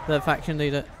the faction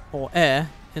leader, or heir,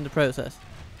 in the process.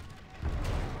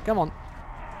 Come on.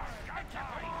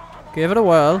 Give it a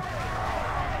whirl.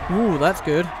 Ooh, that's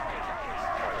good.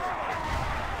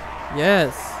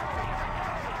 Yes.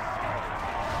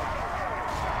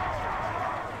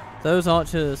 Those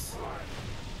archers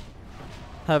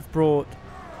have brought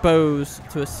bows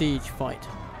to a siege fight.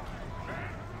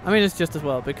 I mean, it's just as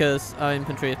well, because our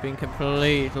infantry has been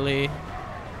completely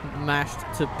mashed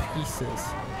to pieces.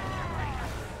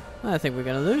 I think we're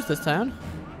going to lose this town.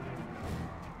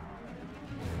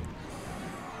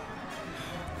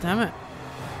 Damn it.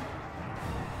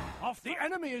 The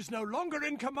enemy is no longer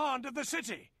in command of the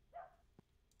city.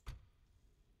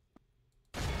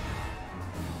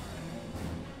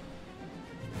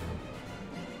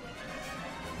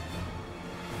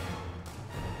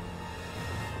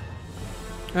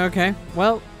 Okay,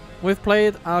 well, we've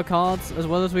played our cards as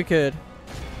well as we could.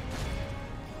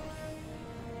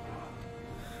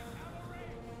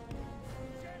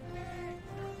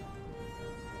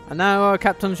 And now our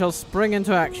captain shall spring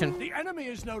into action. The enemy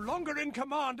is no longer in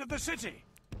command of the city.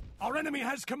 Our enemy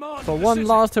has command For of the one city.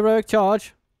 last heroic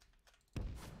charge.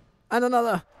 And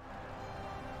another.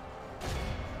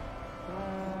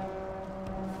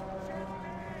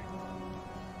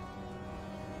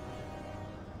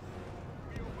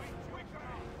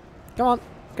 Come on,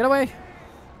 get away.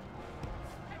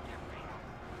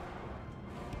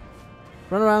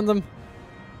 Run around them.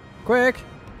 Quick.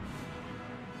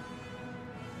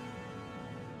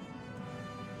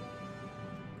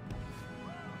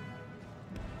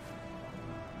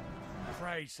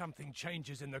 Pray something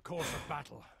changes in the course of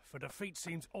battle, for defeat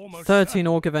seems almost 13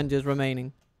 Orc Avengers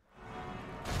remaining.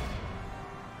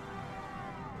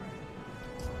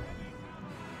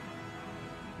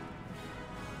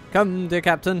 Come, dear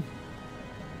captain.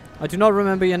 I do not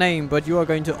remember your name, but you are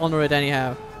going to honor it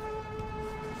anyhow.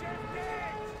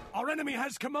 Our enemy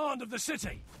has command of the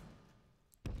city.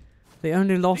 They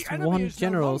only lost The enemy one is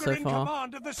general no so longer in far.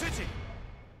 command of the city.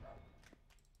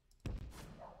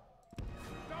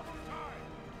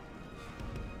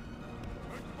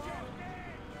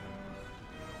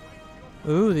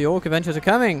 Ooh, the Orc Avengers are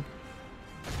coming.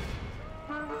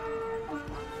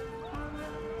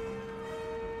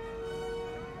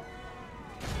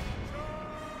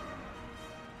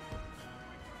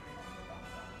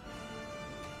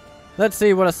 Let's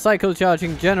see what a cycle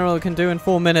charging general can do in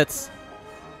 4 minutes.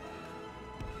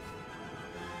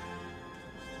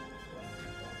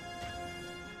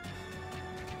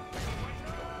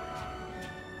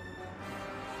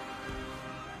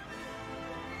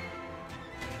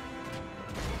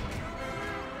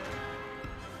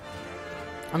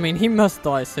 I mean, he must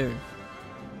die soon.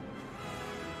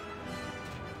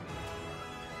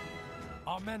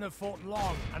 Our men have fought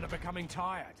long and are becoming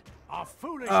tired. Our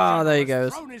foolish Ah, there he general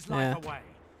has goes. thrown his life Yeah. away.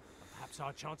 Perhaps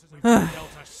our chances of being dealt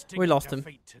a stinging We lost him.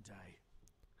 defeat today.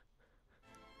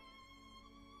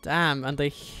 Damn, and they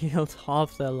healed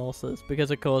half their losses,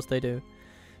 because of course they do.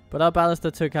 But our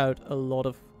ballista took out a lot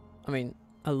of,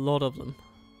 a lot of them.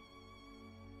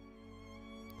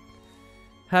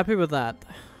 Happy with that.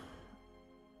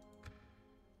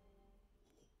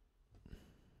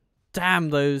 Damn,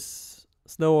 those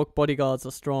Snow Orc bodyguards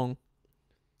are strong.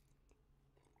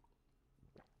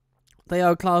 They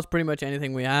outclass pretty much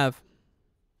anything we have.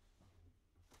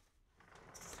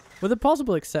 With the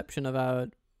possible exception of our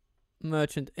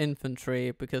merchant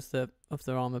infantry, because of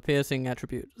their armor piercing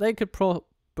attribute. They could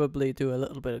probably do a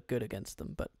little bit of good against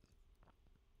them, but...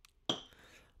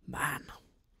 Man.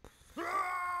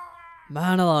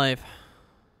 Man alive.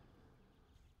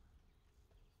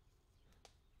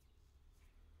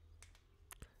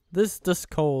 This does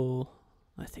coal,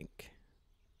 I think.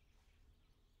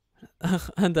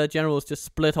 And their generals just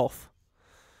split off.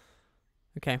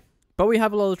 Okay. But we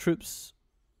have a lot of troops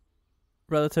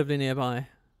relatively nearby.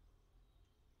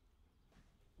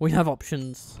 We have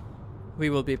options. We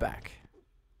will be back.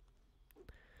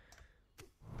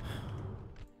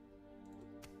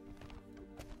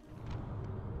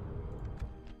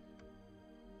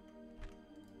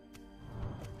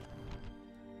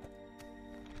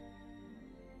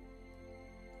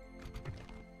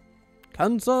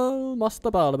 Cancel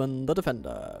Master Barliman, the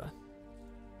defender.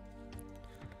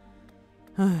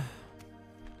 I'm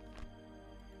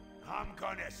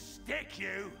gonna stick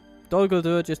you.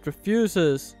 Dolguldur just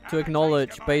refuses to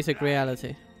acknowledge basic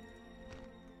reality.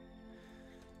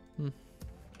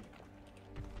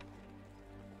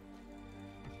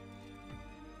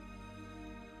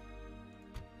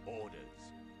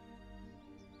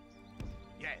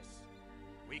 Yes.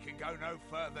 We can go no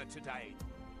further today.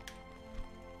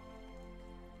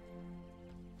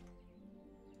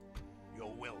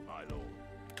 Your will, my lord.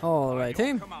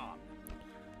 Alrighty. Command.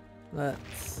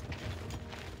 Let's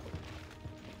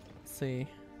see.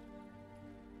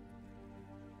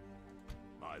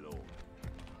 My lord.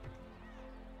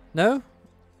 No?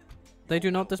 They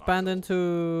do not disband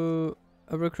into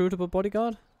a recruitable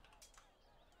bodyguard?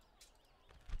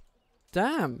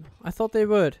 Damn, I thought they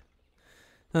would.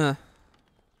 Huh.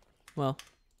 Well,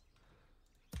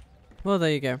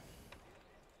 there you go.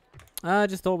 I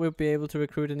just thought we'd be able to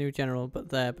recruit a new general,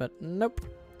 but nope.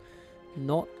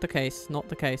 Not the case, not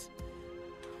the case.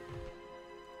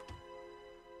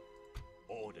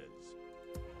 Orders.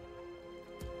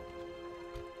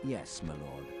 Yes, my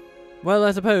lord. Well,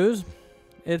 I suppose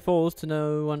it falls to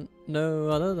no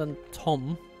other than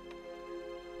Tom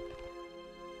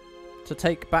to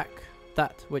take back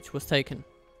that which was taken.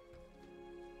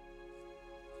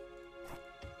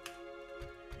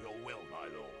 Your will, my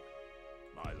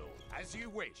lord. My lord. As you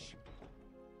wish.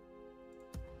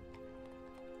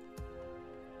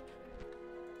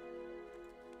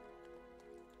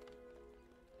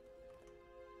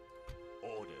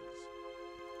 Orders.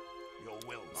 Your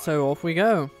will, my So off we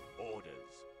go. orders.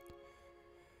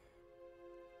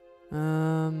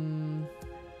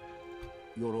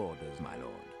 Your orders, my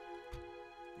lord.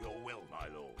 Your will, my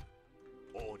lord.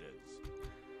 Orders.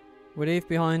 We leave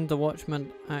behind the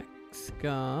Watchman Axe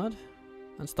Guard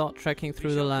and start trekking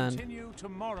through We the shall land. Continue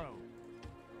tomorrow.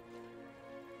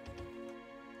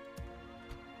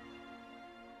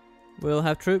 We'll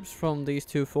have troops from these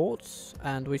two forts,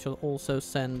 and we shall also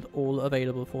send all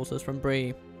available forces from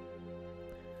Bree.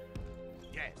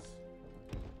 Yes.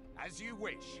 As you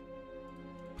wish.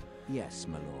 Yes,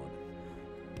 my lord.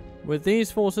 With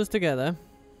these forces together,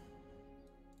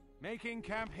 Making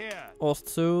camp here.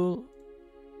 Ostsul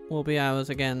will be ours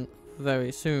again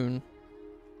very soon.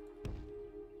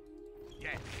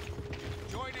 Yes.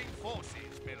 Joining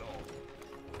forces, below.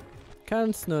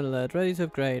 Cannon Snow Alert, ready to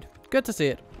upgrade. Good to see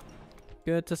it.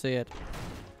 Good to see it.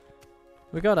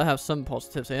 We gotta have some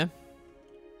positives here.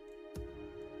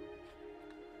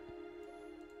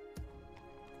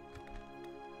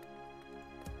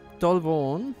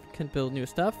 Dolvorn can build new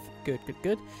stuff. Good, good,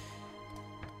 good.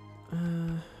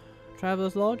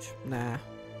 Traveler's Lodge? Nah.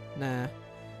 Nah.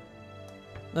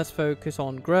 Let's focus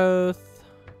on growth.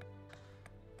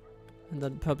 And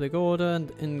then public order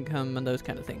and income and those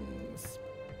kind of things.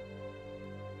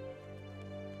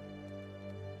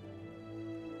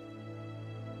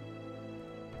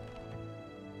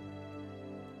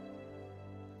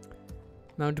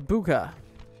 Mount Buka.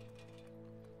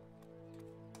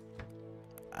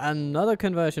 Another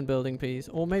conversion building, please.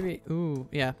 Or maybe... Ooh,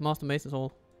 yeah, Master Mason's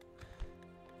Hall.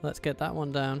 Let's get that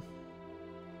one down.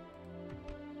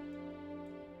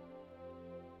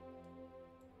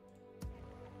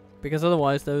 Because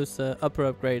otherwise those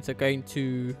upper upgrades are going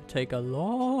to take a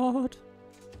lot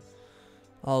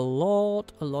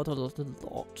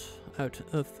out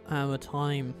of our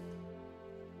time.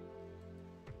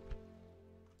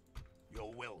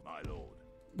 Your will, my lord.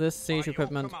 This siege By your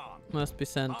equipment command, must be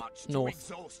sent march to north.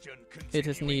 exhaustion, It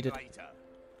is continuing needed. Later.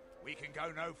 We can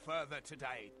go no further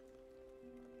today.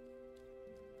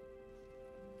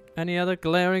 Any other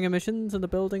glaring emissions in the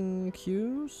building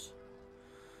queues?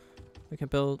 We can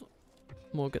build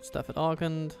more good stuff at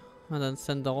Arkand and then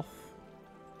send off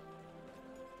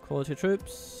quality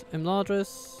troops.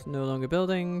 Imladris, no longer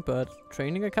building, but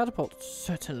training a catapult,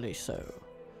 certainly so.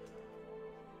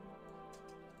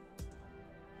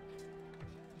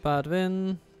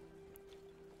 Badvin.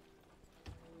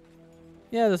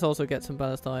 Yeah, this also gets some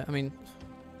ballistite. I mean,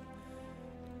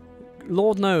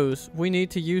 Lord knows we need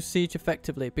to use siege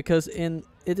effectively because it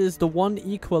is the one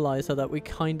equalizer that we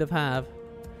kind of have,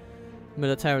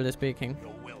 militarily speaking.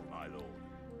 Your will, my lord.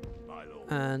 My lord.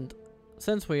 And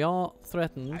since we are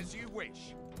threatened, As you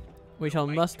wish. we shall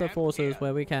make muster camp forces here.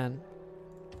 where we can.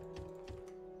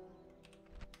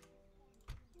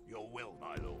 Your will,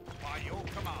 my lord. By your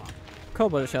command.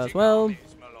 Koboldish as Urging well.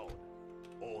 armies, my lord.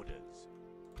 Orders,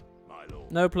 my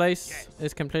lord. No place Yes.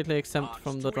 is completely exempt March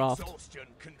from to the draft. exhaustion,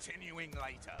 continuing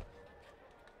later.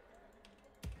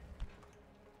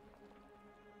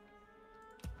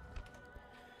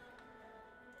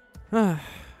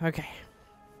 Okay.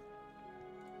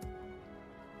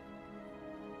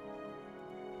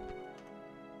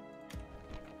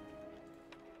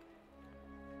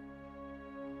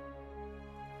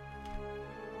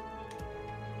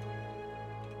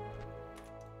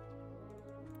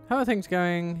 How are things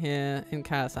going here in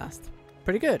Karasast?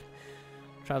 Pretty good.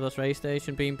 Traveler's Race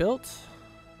Station being built.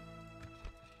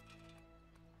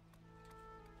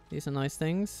 These are nice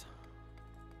things.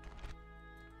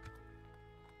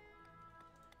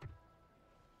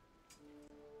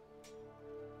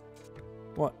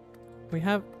 What? We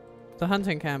have the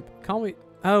hunting camp. Can't we?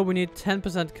 Oh, we need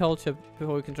 10% culture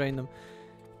before we can train them.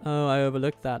 Oh, I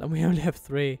overlooked that, and we only have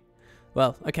 3.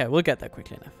 Well, okay, we'll get there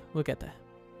quickly enough. We'll get there.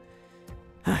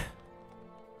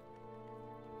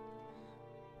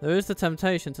 There is the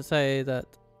temptation to say that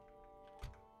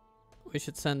we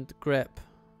should send Grip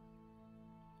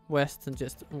west and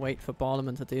just wait for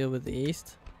Barliman to deal with the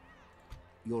east.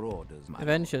 Your orders, my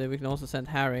Eventually, we can also send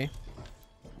Harry.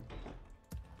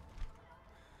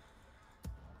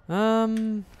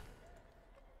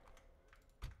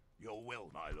 Your will,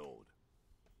 my lord.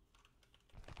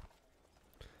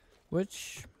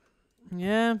 Which,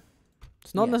 yeah,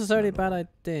 it's not Yes, necessarily a my bad lord.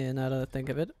 idea now that I think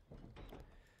of it.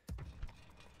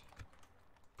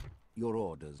 Your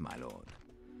orders, my lord.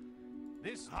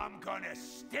 This I'm gonna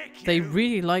stick you. They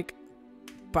really like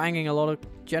banging a lot of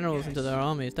generals into Yes. their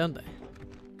armies, don't they?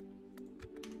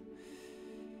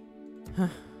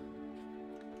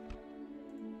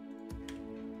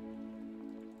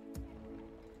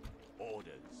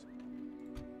 Orders,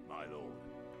 my lord.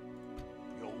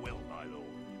 Your will, my lord.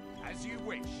 As you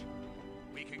wish.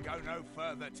 We can go no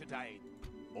further today.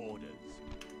 Orders.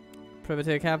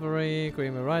 Privateer cavalry,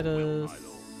 Greenwood riders. my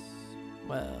lord.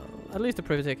 Well, at least a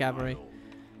privateer cavalry. My lord.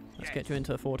 Let's Yes. get you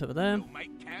into a fort over there. We'll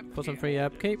make camp For some here. free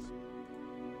upkeep. Orders.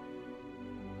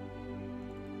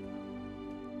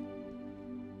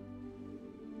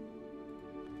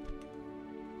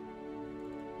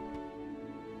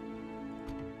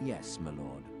 Yes, my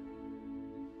lord.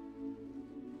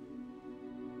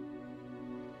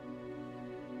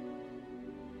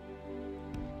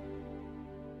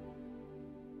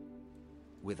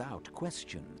 Without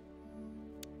question.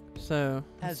 So,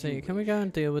 let's As you see. Can we go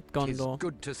and deal with Tis Gondor?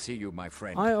 good to see you, my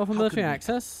friend. I offer How military can we-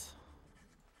 access.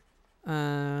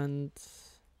 And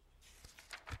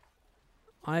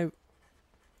I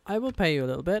will pay you a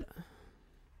little bit.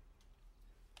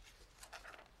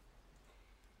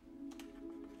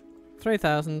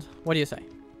 $3,000. What do you say?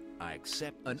 I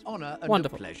accept an honor and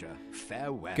Wonderful. a pleasure.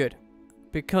 Farewell. Good.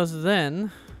 Because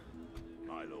then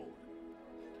My lord.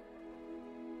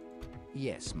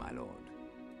 Yes, my lord.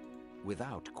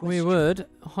 Without question. we would Yes.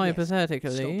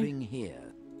 hypothetically Stopping here.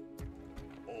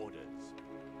 Orders.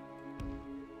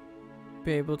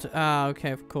 be able to. Ah,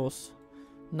 okay, of course.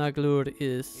 Naglur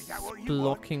is that what you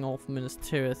blocking off Minas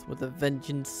Tirith with a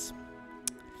vengeance.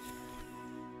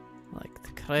 Like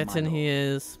the cretin he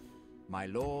is. My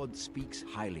lord speaks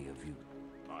highly of you.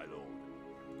 My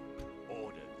lord.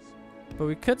 Orders. But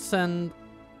we could send.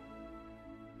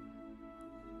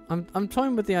 I'm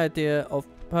toying with the idea of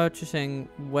purchasing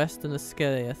Western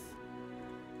Ascaliath,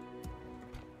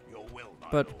 Your will, my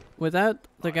but lord. without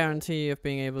the guarantee of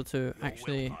being able to Your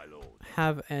actually will, my lord.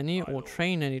 have any My or lord.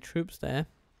 train any troops there,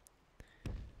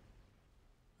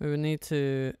 we would need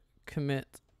to commit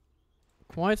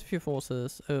quite a few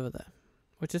forces over there,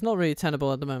 which is not really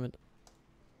tenable at the moment.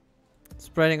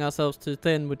 Spreading ourselves too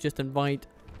thin would just invite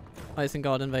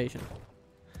Isengard invasion.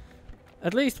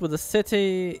 At least with a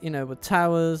city, you know, with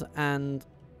towers and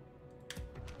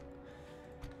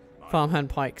farmhand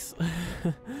pikes,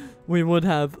 we would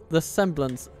have the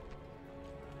semblance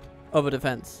of a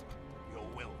defense. Your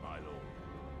will, my lord.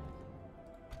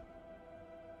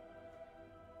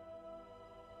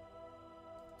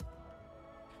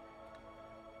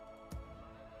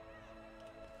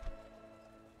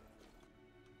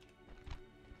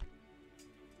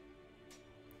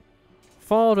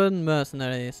 Foreign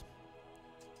mercenaries.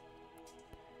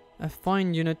 A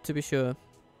fine unit to be sure.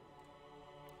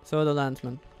 So are the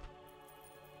landsmen.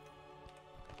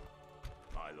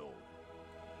 My lord.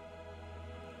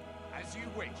 As you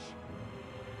wish.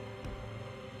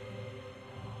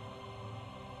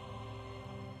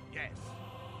 Yes.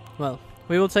 Well,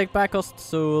 we will take back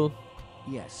Ostsul,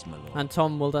 Yes, my lord. and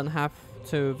Tom will then have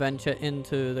to venture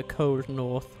into the cold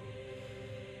north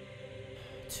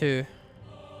to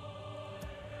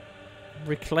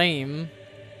reclaim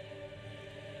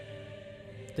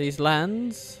these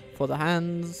lands for the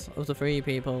hands of the free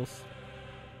peoples.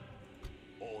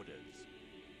 Orders.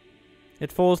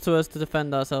 It falls to us to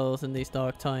defend ourselves in these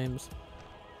dark times.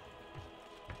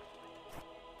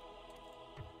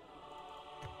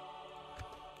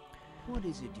 What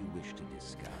is it you wish to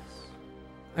discuss?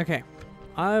 Okay,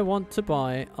 I want to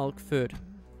buy Alk food.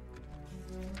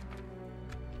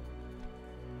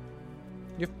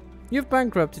 You've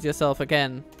bankrupted yourself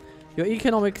again. Your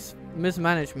economics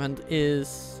mismanagement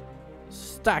is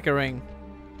staggering,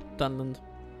 Dunland.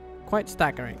 Quite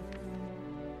staggering.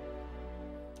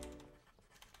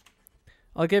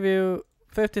 I'll give you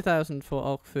 50,000 for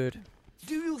elk food.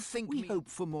 Do you think we hope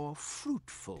for more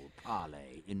fruitful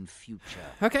parley in future?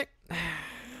 Okay.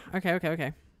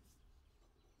 Okay.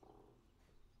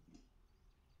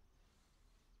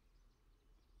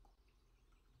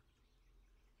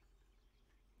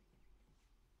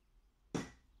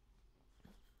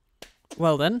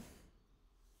 Well then.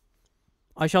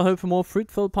 I shall hope for more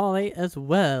fruitful parley as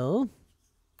well.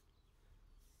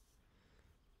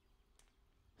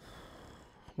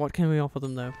 What can we offer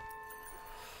them though?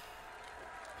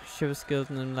 Shiver skills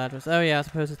and then ladders. Oh yeah, I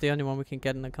suppose it's the only one we can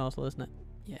get in the castle, isn't it?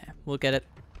 Yeah, we'll get it.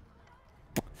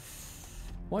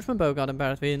 Watchman Bowguard and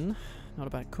Barathvin. Not a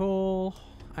bad call.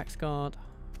 Axe Guard.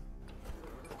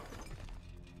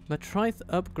 Matrith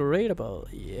upgradable.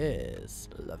 Yes,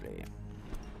 lovely.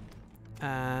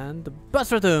 And the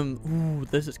bus rhythm. Ooh,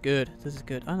 this is good. This is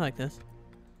good. I like this.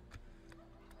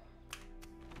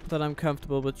 But I'm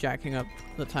comfortable with jacking up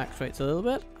the tax rates a little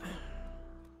bit.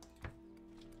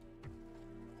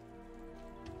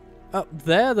 Oh,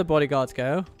 there the bodyguards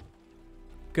go.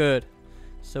 Good.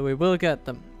 So we will get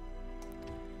them.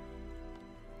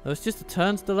 There was just a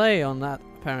turn's delay on that,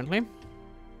 apparently.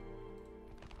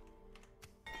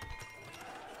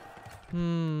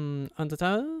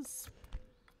 Undertowers?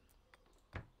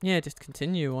 Yeah, just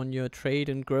continue on your trade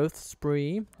and growth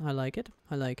spree. I like it.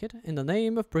 I like it. In the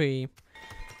name of Bree.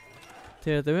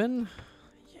 Teardoin.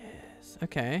 Yes.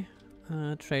 Okay.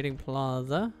 Trading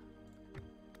plaza.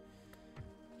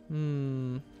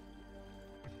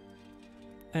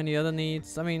 Any other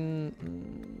needs? I mean,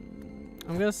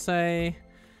 I'm gonna say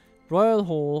Royal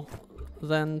Hall,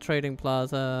 then Trading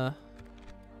Plaza.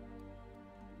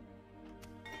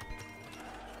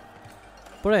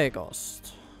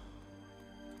 Bregost.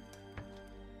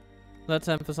 Let's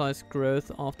emphasize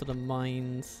growth after the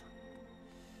mines.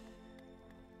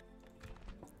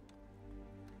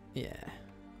 Yeah,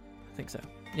 I think so.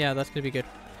 Yeah, that's gonna be good.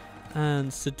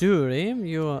 And Siduri,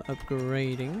 you are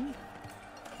upgrading.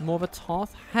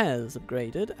 Morvatarth has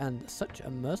upgraded, and such a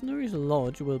mercenary's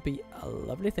lodge will be a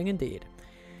lovely thing indeed.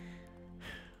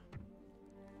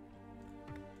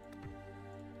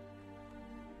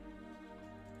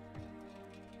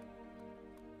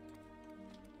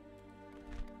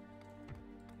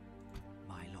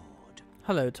 My lord.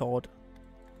 Hello, Todd.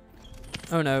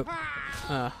 Oh no.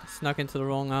 Snuck into the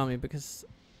wrong army because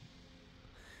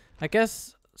I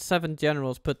guess 7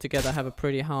 generals put together have a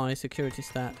pretty high security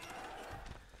stat.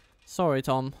 Sorry,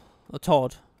 Tom.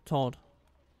 Todd. Todd.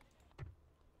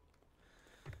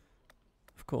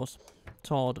 Of course.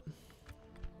 Todd.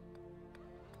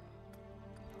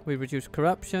 We reduce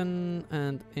corruption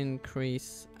and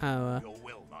increase our Your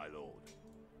will, my lord.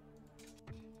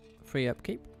 free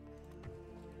upkeep.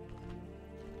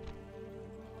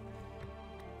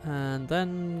 And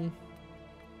then,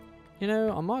 you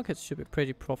know, our markets should be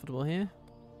pretty profitable here.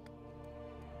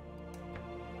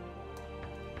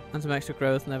 And some extra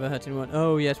growth, never hurt anyone.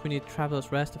 Oh yes, we need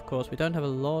Traveler's Rest, of course. We don't have a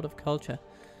lot of culture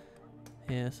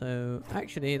here, so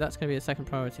actually that's going to be a second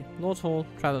priority. Lord's Hall,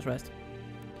 Traveler's Rest.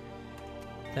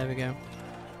 There we go.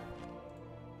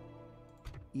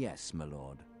 Yes, my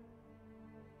lord.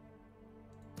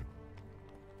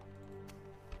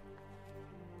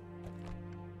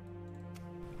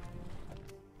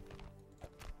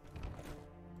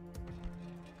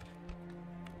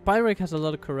 Byrick has a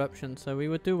lot of corruption, so we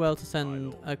would do well to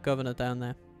send a governor down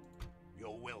there.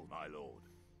 Your will, my lord.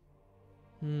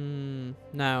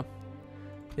 Now,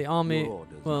 the army Your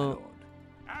orders, my will... lord.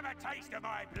 Have a taste of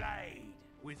my blade.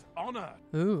 With honor.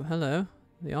 Ooh, hello.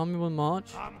 The army will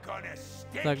march. I'm gonna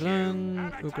stick Zaglun, you.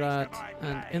 Have a taste Ugrat, of my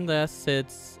and blade. in there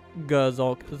sits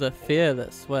Gerzog the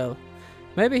Fearless. Well,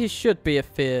 maybe he should be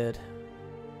afeared.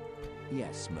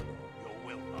 Yes, my lord. Your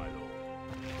will, my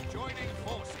lord. Joining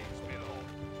forces, my lord.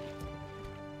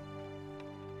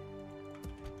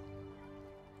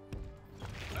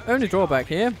 Only drawback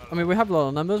here, I mean, we have a lot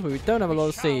of numbers, but we don't have a lot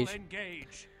of We shall siege.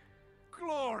 engage.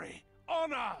 Glory,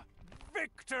 honor,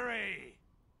 victory.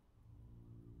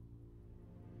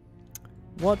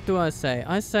 What do I say?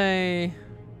 I say...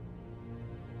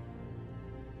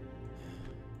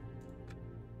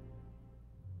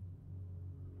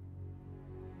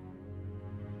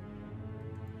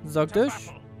 Zogdush?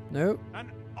 Battle. No.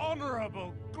 An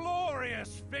honorable,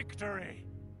 glorious victory.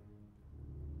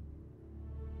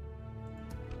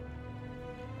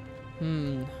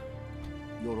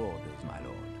 Your orders, my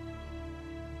lord.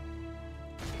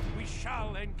 We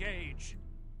shall engage.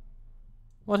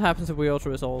 What happens if we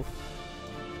auto-resolve?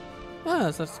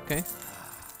 Ah, that's okay.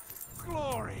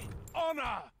 Glory,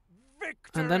 honor,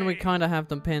 victory. And then we kind of have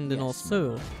them pinned in Yes,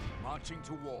 Orsul, marching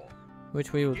to war.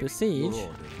 which we will Your besiege.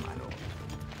 orders, my lord.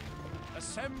 A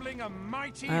assembling a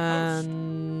mighty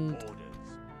And host. Orders.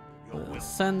 Your will.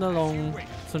 send As you along wish.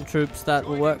 some troops that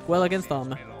will work well against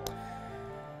armor.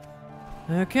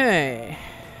 My lord. Okay.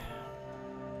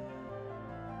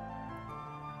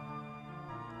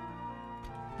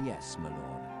 Yes, my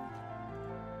lord.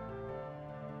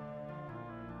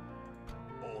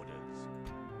 Orders,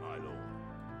 my lord.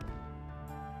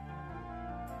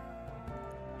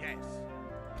 Yes.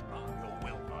 Your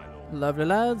will, my lord. Lovely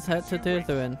lads, head As to you Tier wish.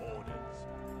 3. Orders.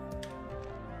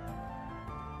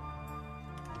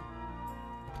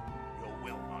 Your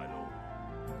will, my lord.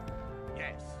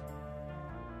 Yes.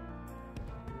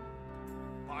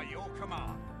 By your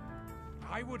command.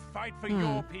 I would fight for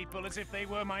your people as if they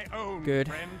were my own, Good.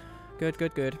 friend. Good,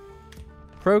 good, good.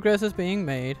 Progress is being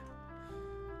made.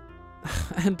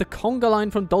 And the conga line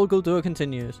from Dol Guldur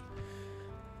continues.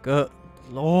 Good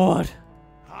lord.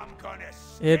 I'm gonna It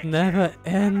stick never you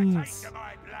and a ends. taste of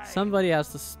my blade. Somebody has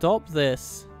to stop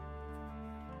this.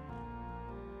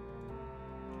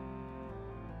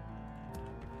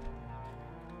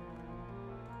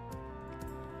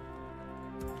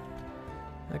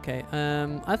 Okay,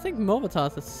 I think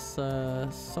Morvatarth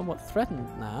is somewhat threatened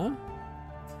now.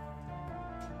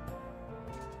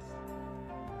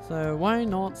 So why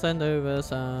not send over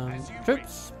some As you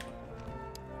troops?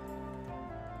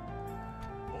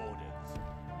 Orders.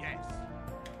 Yes.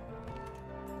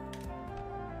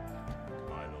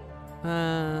 My lord.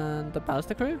 And the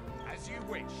ballista crew? As you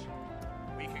wish.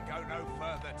 We can go no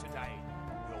further today.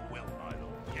 Your will, my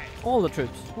lord. Yes. All the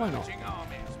troops, why not? Marching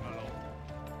armies, my lord.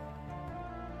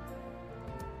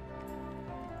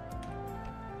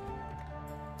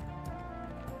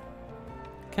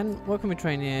 What can we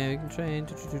train here? We can train.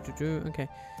 Okay.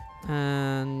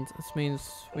 And this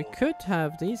means we could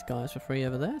have these guys for free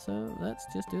over there, so let's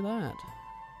just do that.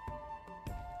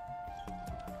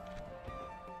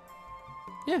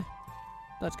 Yeah,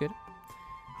 that's good.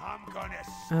 I'm gonna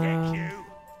stick you.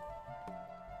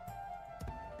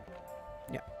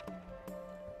 Yeah.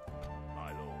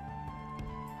 My lord.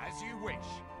 As you wish.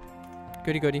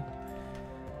 Goody goody.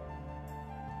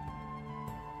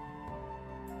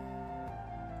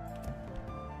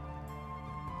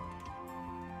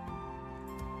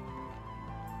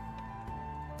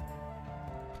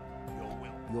 Your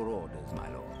will. Your orders, my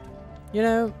lord. You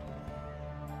know,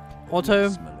 Otto,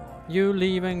 Yes, my lord. you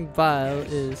leaving Vile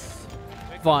is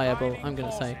The viable, combining I'm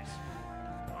gonna say. forces.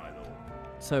 My lord.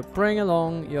 So bring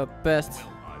along your best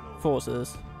Will, my lord.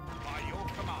 forces By your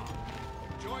command.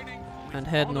 Joining with and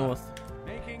head honor. north.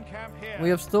 Making camp here.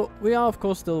 We are of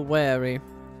course still wary,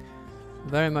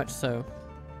 very much so,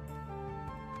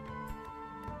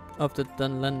 of the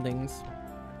Dunlendings.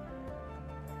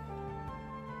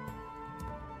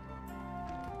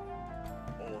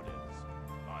 Orders,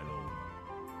 my lord.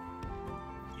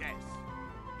 Yes.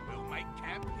 We'll make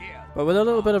camp here. But with a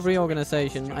little bit of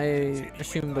reorganization, I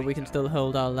assume that we can still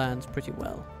hold our lands pretty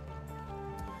well.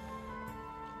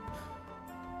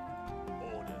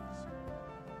 Orders.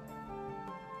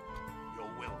 Your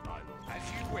will, my lord. As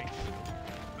you wish.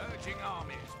 Merging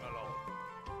armies, my lord.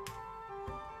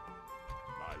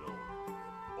 My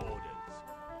lord. Orders.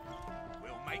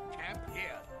 We'll make camp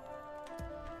here.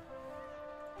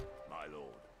 My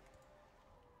lord.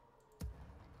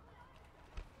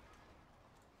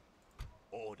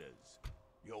 Orders.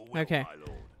 Your will, Okay. my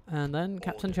lord. And then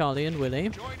Captain Charlie and Willie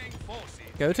Joining forces.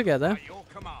 go together By your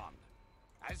command.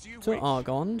 As you to wish.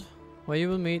 Argond, where you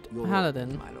will meet Your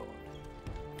Haladin, orders, my lord.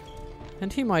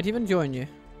 and he might even join you.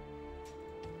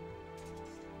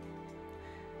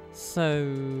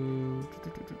 So...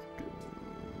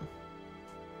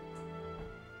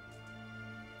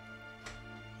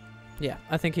 yeah,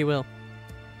 I think he will.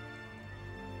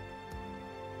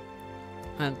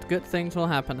 And good things will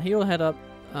happen. He will head up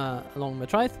along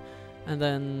Matraith, and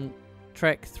then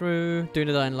trek through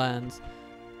Dunedain lands.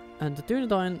 And the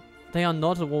Dunedain, they are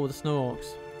not at war with the Snow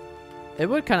Orcs. It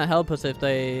would kind of help us if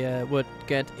they would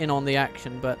get in on the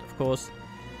action, but of course,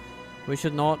 we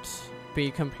should not be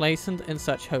complacent in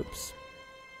such hopes.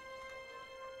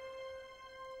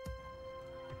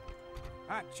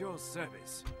 At your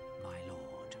service. My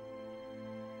lord.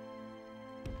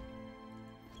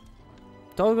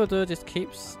 Dol Guldur just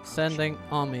keeps sending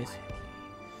armies.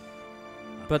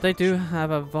 But they do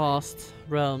have a vast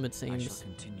realm, it I shall seems.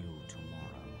 continue tomorrow.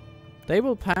 They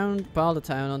will pound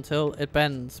Barlatown until it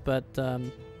bends, but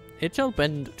it shall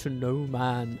bend to no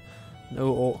man, no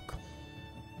orc.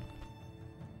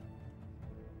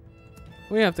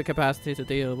 We have the capacity to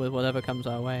deal with whatever comes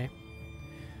our way.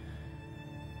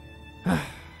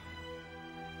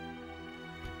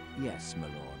 Yes, my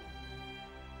lord.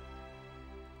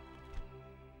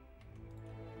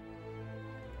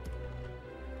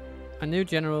 Our new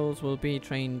generals will be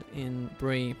trained in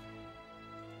Bree.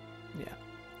 Yeah.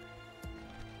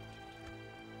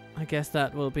 I guess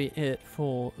that will be it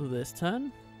for this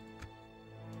turn.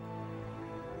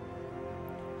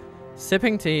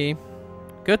 Sipping tea.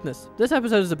 Goodness, this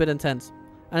episode is a bit intense.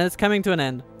 And it's coming to an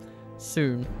end.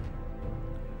 Soon.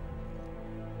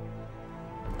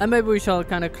 And maybe we shall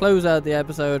kind of close out the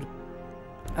episode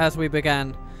as we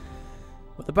began.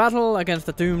 With the battle against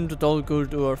the doomed Dol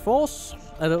Guldur force.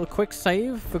 A little quick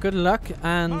save for good luck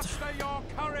and... Muster your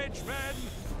courage, men!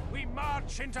 We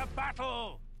march into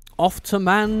battle! Off to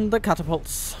man the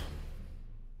catapults.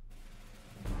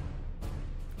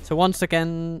 To once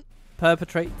again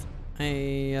perpetrate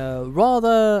a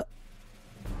rather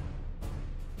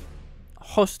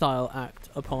hostile act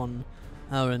upon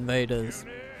our invaders.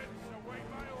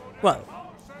 Well,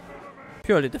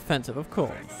 purely defensive, of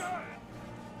course.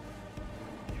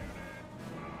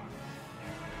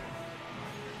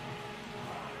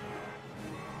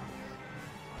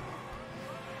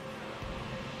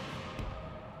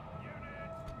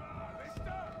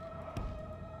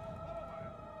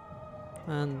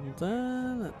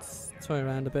 And let's toy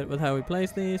around a bit with how we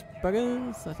place these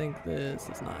buggers. I think this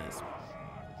is nice.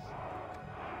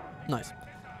 Nice.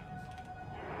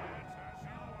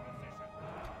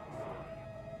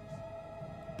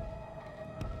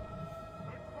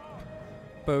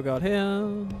 Bogart here,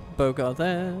 Bogart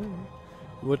there,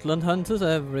 woodland hunters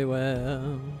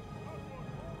everywhere.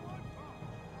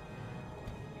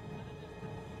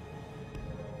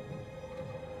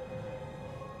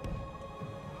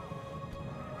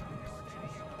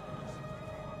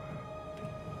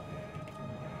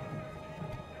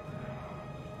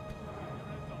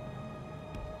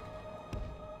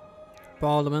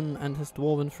 Barliman and his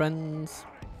dwarven friends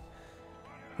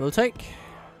will take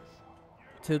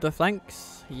to the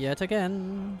flanks yet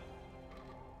again.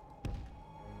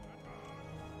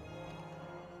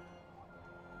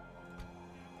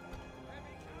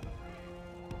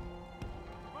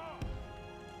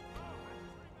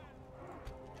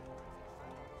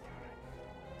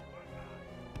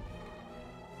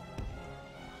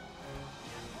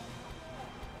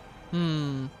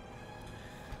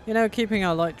 You know, keeping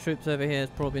our light troops over here is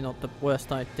probably not the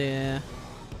worst idea.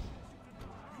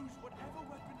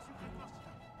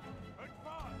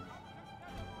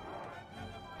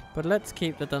 But let's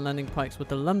keep the landing pikes with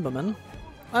the lumbermen.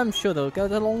 I'm sure they'll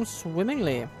get along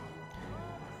swimmingly.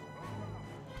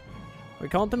 We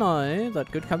can't deny that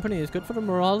good company is good for the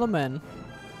morale of the men.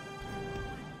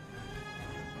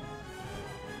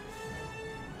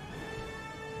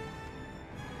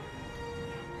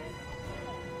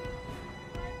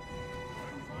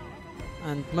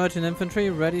 And merchant infantry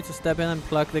ready to step in and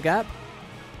plug the gap.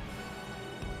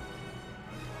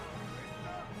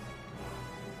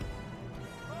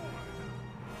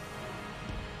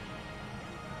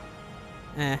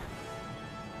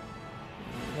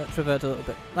 Let's revert a little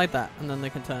bit. Like that. And then they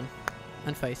can turn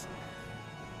and face.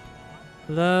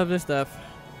 Lovely stuff.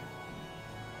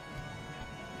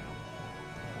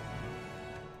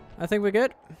 I think we're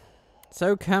good.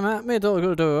 So come at me, Dol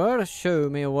Guldur. Show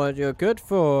me what you're good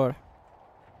for.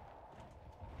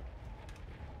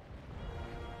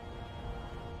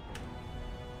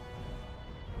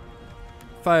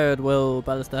 Fired will,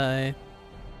 Ballistai.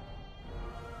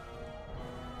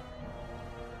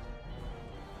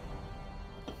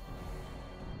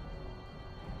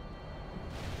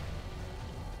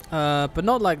 But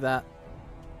not like that.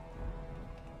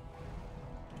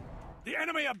 The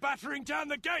enemy are battering down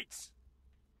the gates!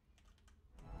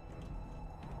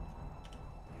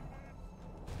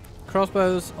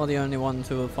 Crossbows are the only ones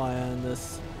who will fire in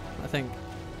this, I think.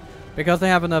 Because they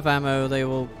have enough ammo, they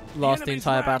will last the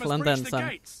entire battle and then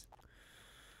some.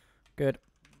 Good.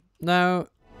 Now,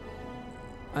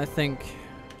 I think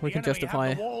we can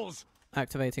justify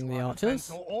activating the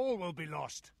archers. All will be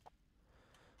lost.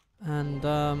 And,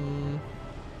 there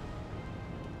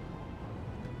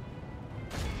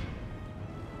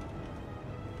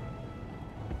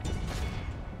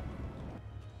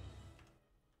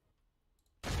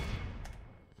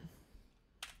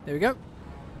we go.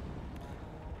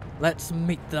 Let's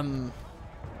meet them.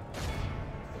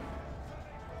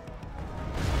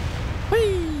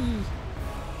 Whee!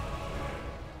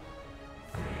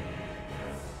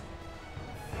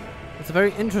 It's a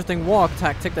very interesting walk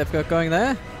tactic they've got going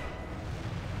there.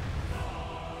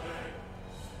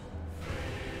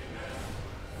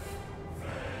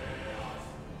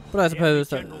 But I suppose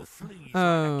that...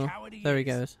 Oh, there he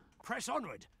goes. Press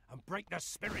onward and break the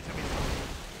spirit of it.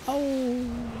 Oh!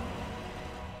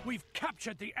 We've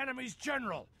captured the enemy's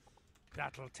general.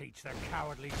 That'll teach the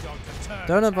cowardly dog to turn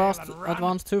Don't tail and run.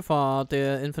 advance too far,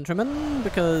 dear infantryman,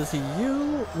 because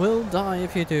you will die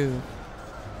if you do.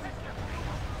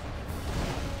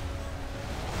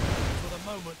 For the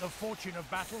moment, the fortune of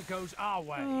battle goes our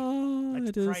way. Oh,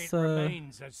 Let's pray it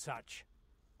remains as such.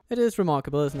 It is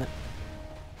remarkable, isn't it?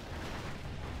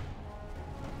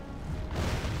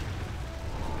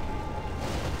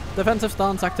 Defensive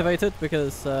stance activated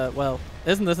because, well,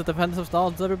 isn't this a defensive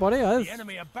stance, everybody? The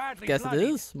enemy are badly Guess bloodied. it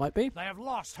is. Might be. They have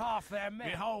lost half their men.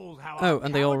 Behold how Oh, our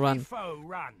and they all cowardly run. foe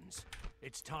runs.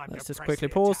 It's time Let's to just press quickly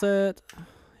the pause attack. it.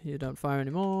 You don't fire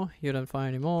anymore. You don't fire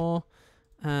anymore.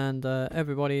 And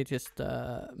everybody just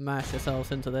mash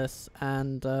yourselves into this.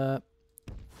 And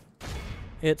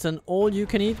it's an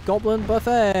all-you-can-eat goblin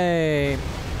buffet.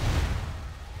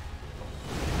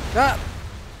 Ah!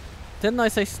 Didn't I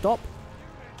say stop?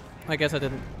 I guess I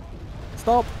didn't.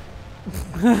 Stop!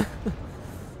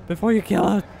 Before you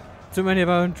kill too many of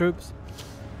our own troops.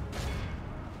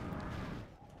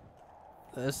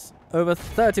 There's over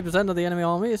 30% of the enemy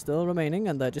army is still remaining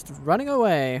and they're just running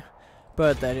away.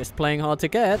 But they're just playing hard to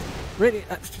get. Really?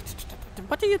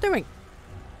 What are you doing?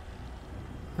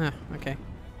 Ah, okay.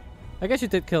 I guess you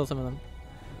did kill some of them.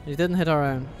 You didn't hit our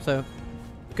own, so...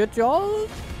 Good job?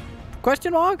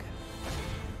 Question mark?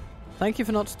 Thank you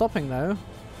for not stopping though.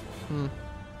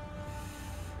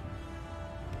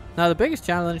 Now the biggest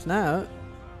challenge now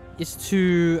is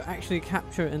to actually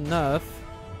capture enough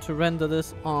to render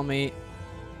this army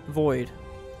void.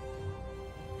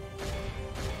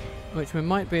 Which we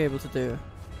might be able to do.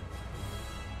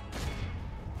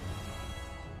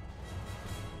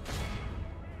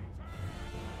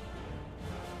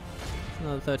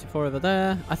 Another 34 over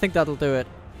there. I think that'll do it.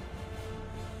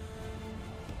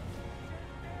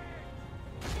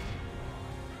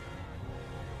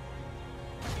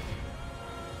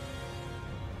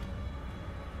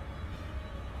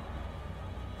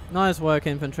 Nice work,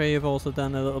 infantry. You've also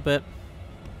done a little bit.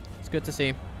 It's good to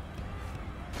see.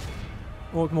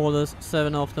 Orc Maulers,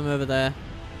 7 of them over there.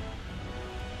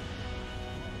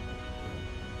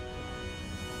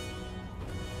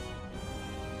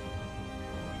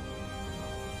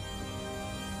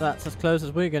 That's as close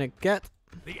as we're gonna get.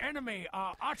 The enemy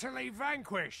are utterly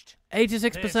vanquished.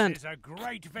 86%. This is a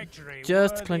great victory.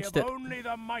 Just worthy clinched of it. Only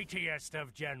the mightiest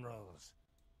of generals.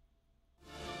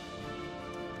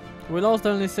 We lost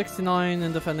only 69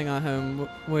 in defending our home,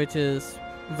 which is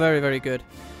very, very good.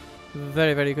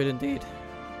 Very, very good indeed.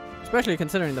 Especially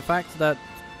considering the fact that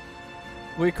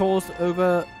we caused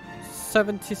over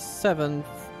 77,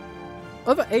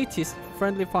 over 80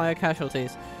 friendly fire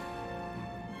casualties.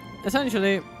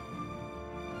 Essentially,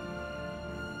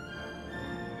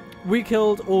 we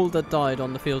killed all that died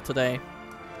on the field today.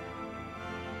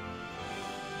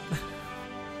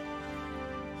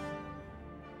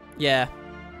 Yeah.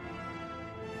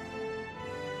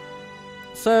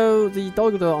 So the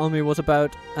Dolgador army was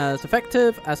about as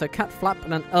effective as a cat flap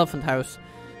in an elephant house.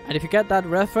 And if you get that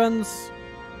reference,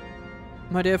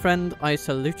 my dear friend, I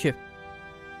salute you.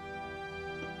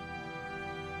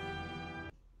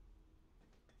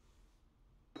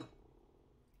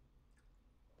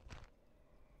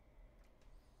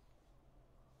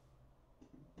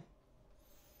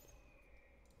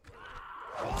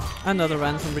 Another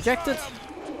ransom rejected.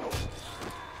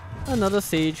 Another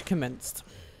siege commenced.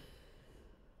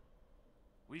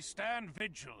 We stand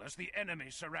vigil as the enemy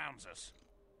surrounds us.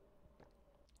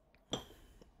 The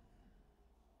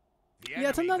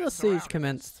Yet enemy another has siege surrounded us.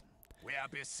 commenced. We are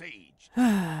besieged.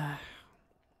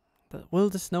 But will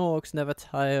the Snow Orcs never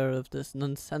tire of this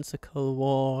nonsensical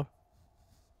war?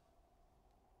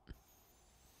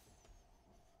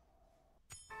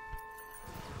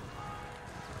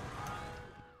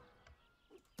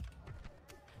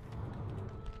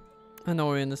 And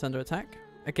Orion is under attack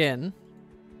again.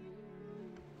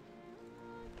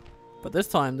 But this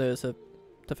time there's a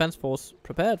defense force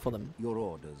prepared for them. Your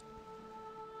orders.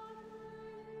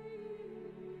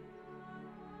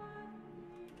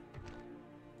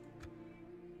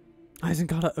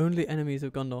 Isengard are only enemies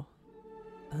of Gondor.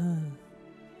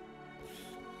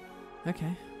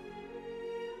 Okay.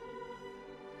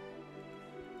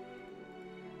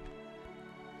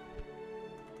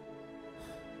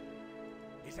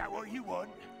 Is that what you want?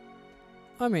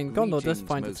 I mean, Gondor does Greetings,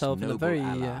 find most itself in a noble very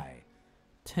ally.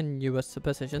 tenuous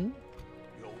position.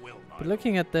 Your will, my But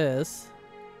looking at this,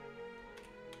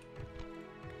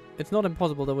 it's not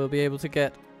impossible that we'll be able to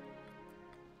get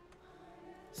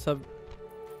some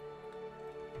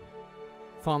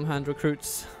farmhand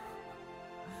recruits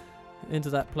into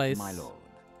that place. My lord.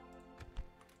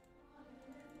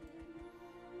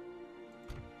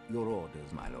 Your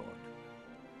orders, my lord.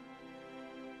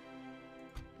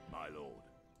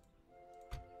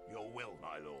 will,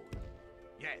 my lord.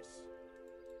 Yes.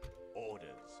 Orders.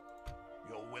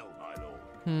 Your will, my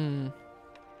lord.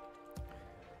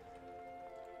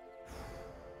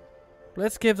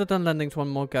 Let's give the Dunlendings one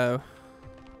more go.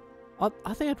 Are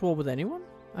they at war with anyone?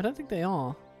 I don't think they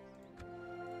are.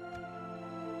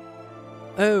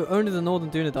 Oh, only the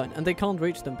Northern Dunedain, and they can't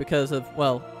reach them because of,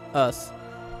 well, us.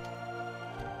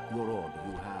 Your order,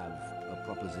 you have a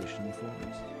proposition for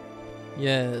us?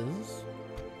 Yes.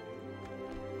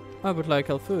 I would like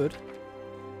our food.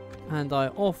 And I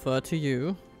offer to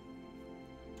you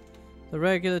the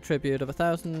regular tribute of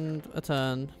 1,000 a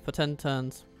turn for 10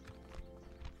 turns.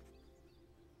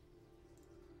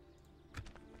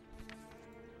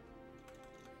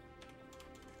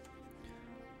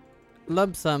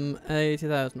 Lump sum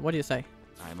 80,000. What do you say?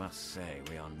 I must say,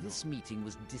 we are not... This meeting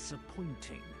was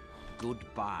disappointing.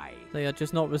 Goodbye. They are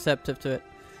just not receptive to it.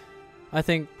 I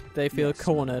think they feel Yes,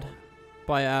 cornered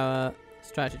by our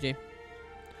strategy.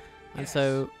 And Yes.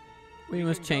 so we We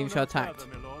must can change go no our tact.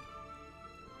 further, my lord.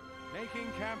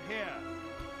 Making camp here.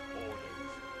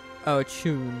 Orders. Oh,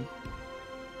 tune.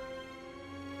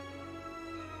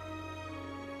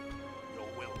 Your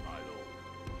will, my lord.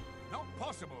 Not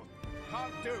possible.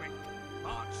 Can't do it.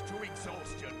 March to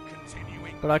exhaustion,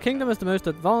 continuing. But our kingdom is the most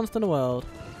advanced in the world.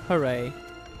 Hooray.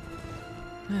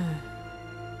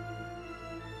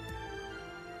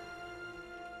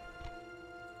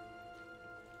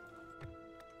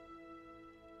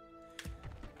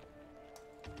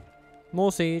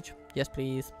 More siege. Yes,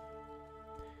 please.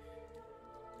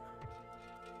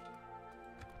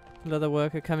 Leather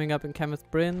worker coming up in Cameth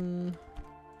Bryn.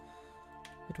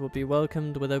 It will be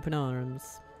welcomed with open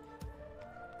arms.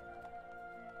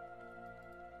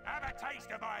 Have a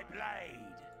taste of my blade.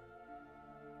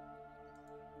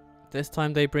 This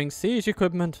time they bring siege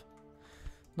equipment.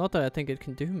 Not that I think it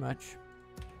can do much.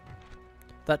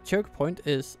 That choke point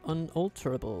is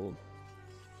unalterable.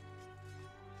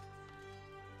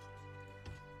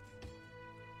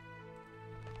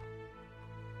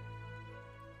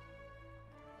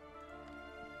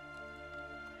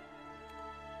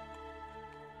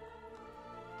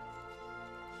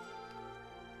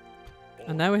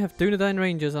 And now we have Dunedain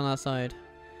Rangers on our side.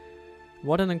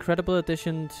 What an incredible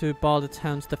addition to Barley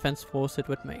Town's defense force it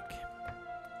would make.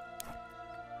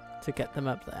 To get them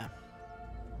up there.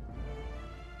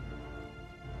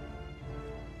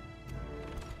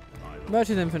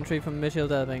 Merchant infantry from Michel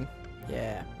Derving.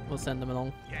 Yeah, we'll send them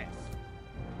along. Yes.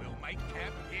 We'll make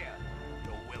camp here.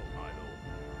 Your will, my lord.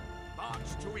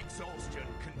 March to exhaustion,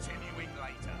 continuing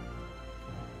later.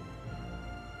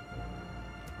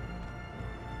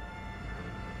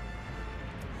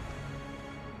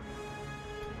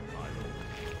 My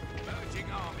lord.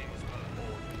 Merging armies will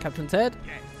order. Captain Ted?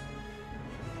 Yes.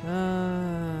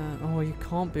 Oh, you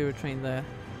can't be retrained there.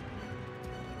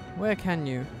 Where can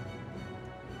you?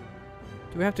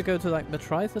 Do we have to go to like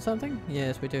Matrice or something?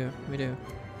 Yes, we do. We do.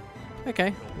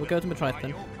 Okay, we'll go to Matrice By then.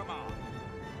 your command,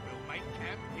 we'll make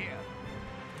camp here.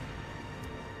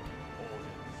 Orders.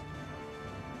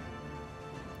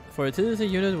 For it is a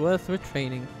unit worth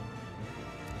retraining.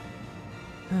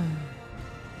 Your will,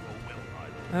 my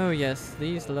lord. Oh yes,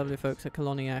 these lovely folks at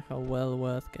Coloniac are well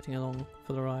worth getting along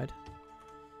for the ride.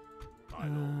 My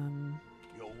lord.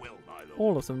 Your will, my lord.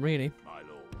 All of them really. My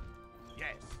lord.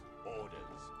 Yes, orders.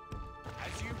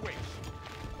 As you wish.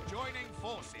 Joining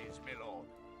forces, my lord.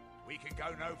 We can go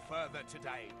no further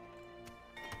today.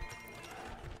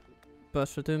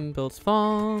 Bustradum builds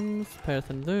farms. Perth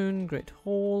and Loon, Great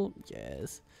Hall.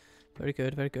 Yes. Very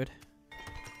good, very good.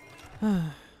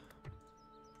 Yeah.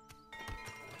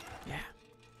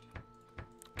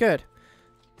 Good.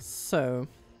 So,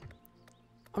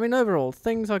 I mean, overall,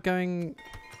 things are going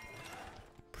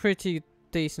pretty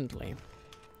decently.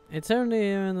 It's only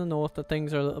here in the north that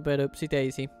things are a little bit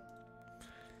oopsie-daisy.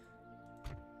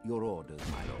 Your orders,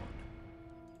 my lord.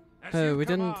 As Oh, you we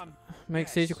didn't command. make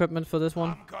Yes. siege equipment for this one.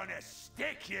 I'm gonna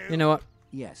stick you. You know what?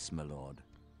 Yes, my lord.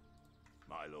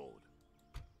 My lord.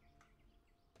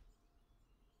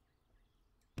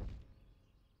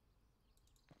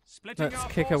 Splitting Let's our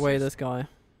kick away forces this guy.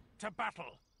 to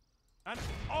battle. An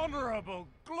honorable,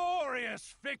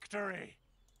 glorious victory.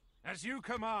 As you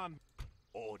command.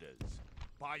 Orders.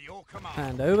 By your command.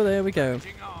 And over there we go.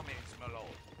 Merging armies, my lord.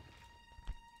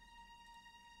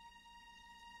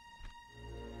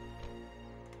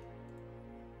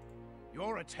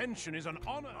 Your attention is an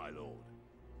honor. My lord.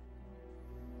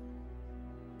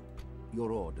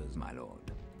 Your orders, my lord.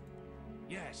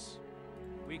 Yes.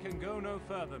 We can go no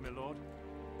further, my lord.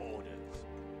 Orders.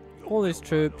 Your All these will, my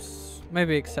troops,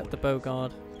 maybe except the Bogard,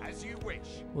 lord. As you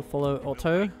wish. will follow We'll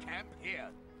Otto. make camp here.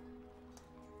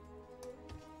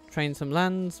 Train some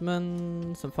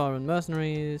landsmen, some foreign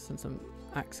mercenaries, and some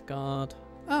axe guard.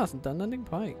 Ah, some dunlending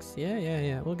pikes.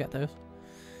 Yeah. We'll get those.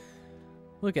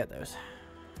 We'll get those.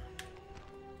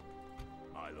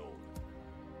 My lord.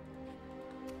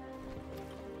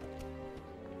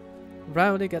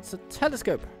 Rowley gets a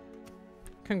telescope.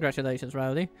 Congratulations,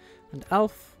 Rowley. And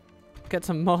Alf gets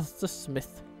a master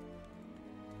smith.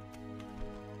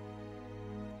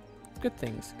 Good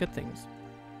things, good things.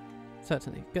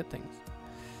 Certainly, good things.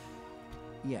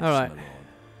 Yes, all right. my lord.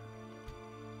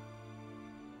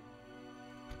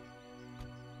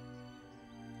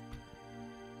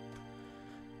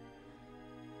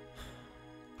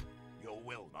 Your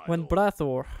will, my When lord.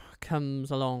 Brathor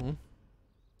comes along,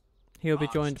 he'll be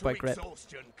March joined to by Grip.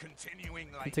 exhaustion, continuing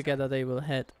And later. together they will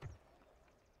head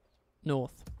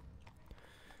north.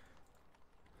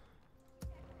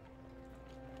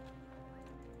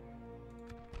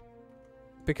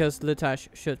 Because Litash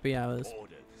should be ours.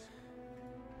 Orders.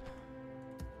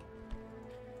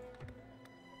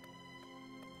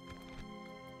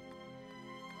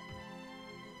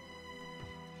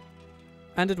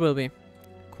 And it will be.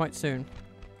 Quite soon.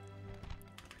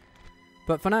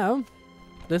 But for now,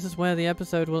 this is where the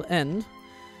episode will end.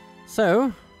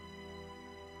 So,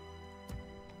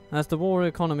 as the war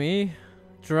economy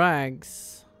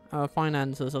drags our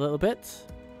finances a little bit,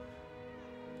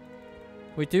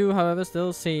 we do, however,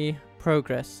 still see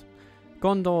progress.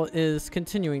 Gondor is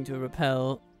continuing to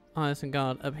repel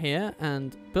Isengard up here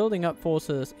and building up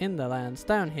forces in the lands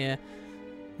down here,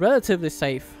 relatively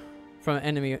safe from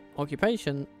enemy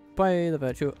occupation by the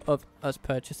virtue of us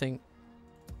purchasing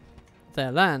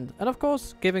their land, and of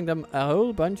course giving them a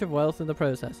whole bunch of wealth in the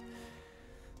process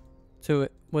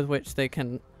with which they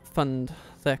can fund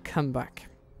their comeback.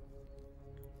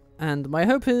 And my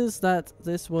hope is that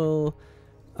this will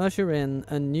usher in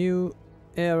a new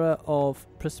era of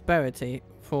prosperity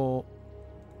for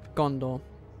Gondor.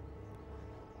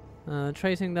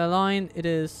 Tracing their line, it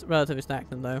is relatively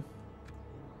stagnant though.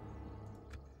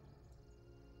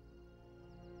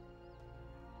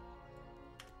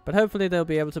 But hopefully they'll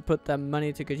be able to put their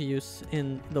money to good use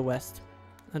in the west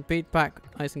and beat back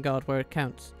Isengard where it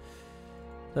counts.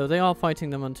 Though they are fighting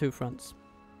them on two fronts.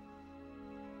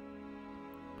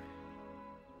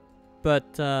 But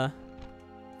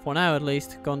for now at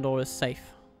least, Gondor is safe.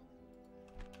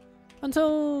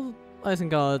 Until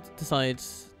Isengard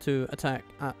decides to attack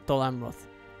at Dol Amroth.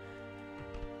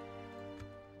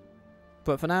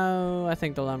 But for now, I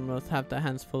think Dol Amroth have their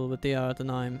hands full with Dr.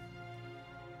 Denaim.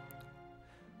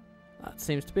 That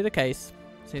seems to be the case.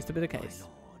 Seems to be the case.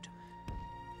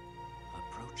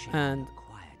 And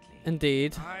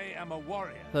indeed, I am a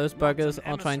warrior. those not buggers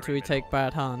an are trying to emissary, retake my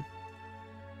Bad Han.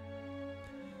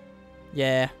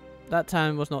 Yeah, that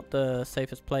town was not the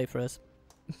safest play for us.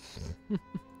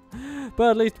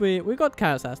 But at least we got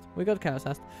Karasast. We got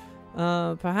Karasast.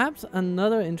 Perhaps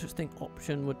another interesting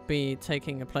option would be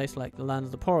taking a place like the Land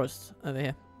of the Poorest over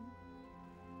here.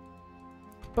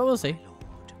 But we'll see.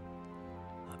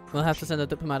 We'll have to send a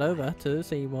diplomat over to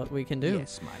see what we can do.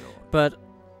 Yes, my lord. But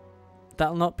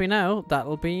that'll not be now.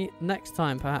 That'll be next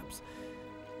time, perhaps.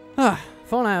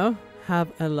 For now,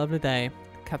 have a lovely day.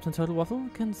 Captain Total Waffle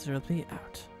considerably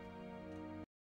out.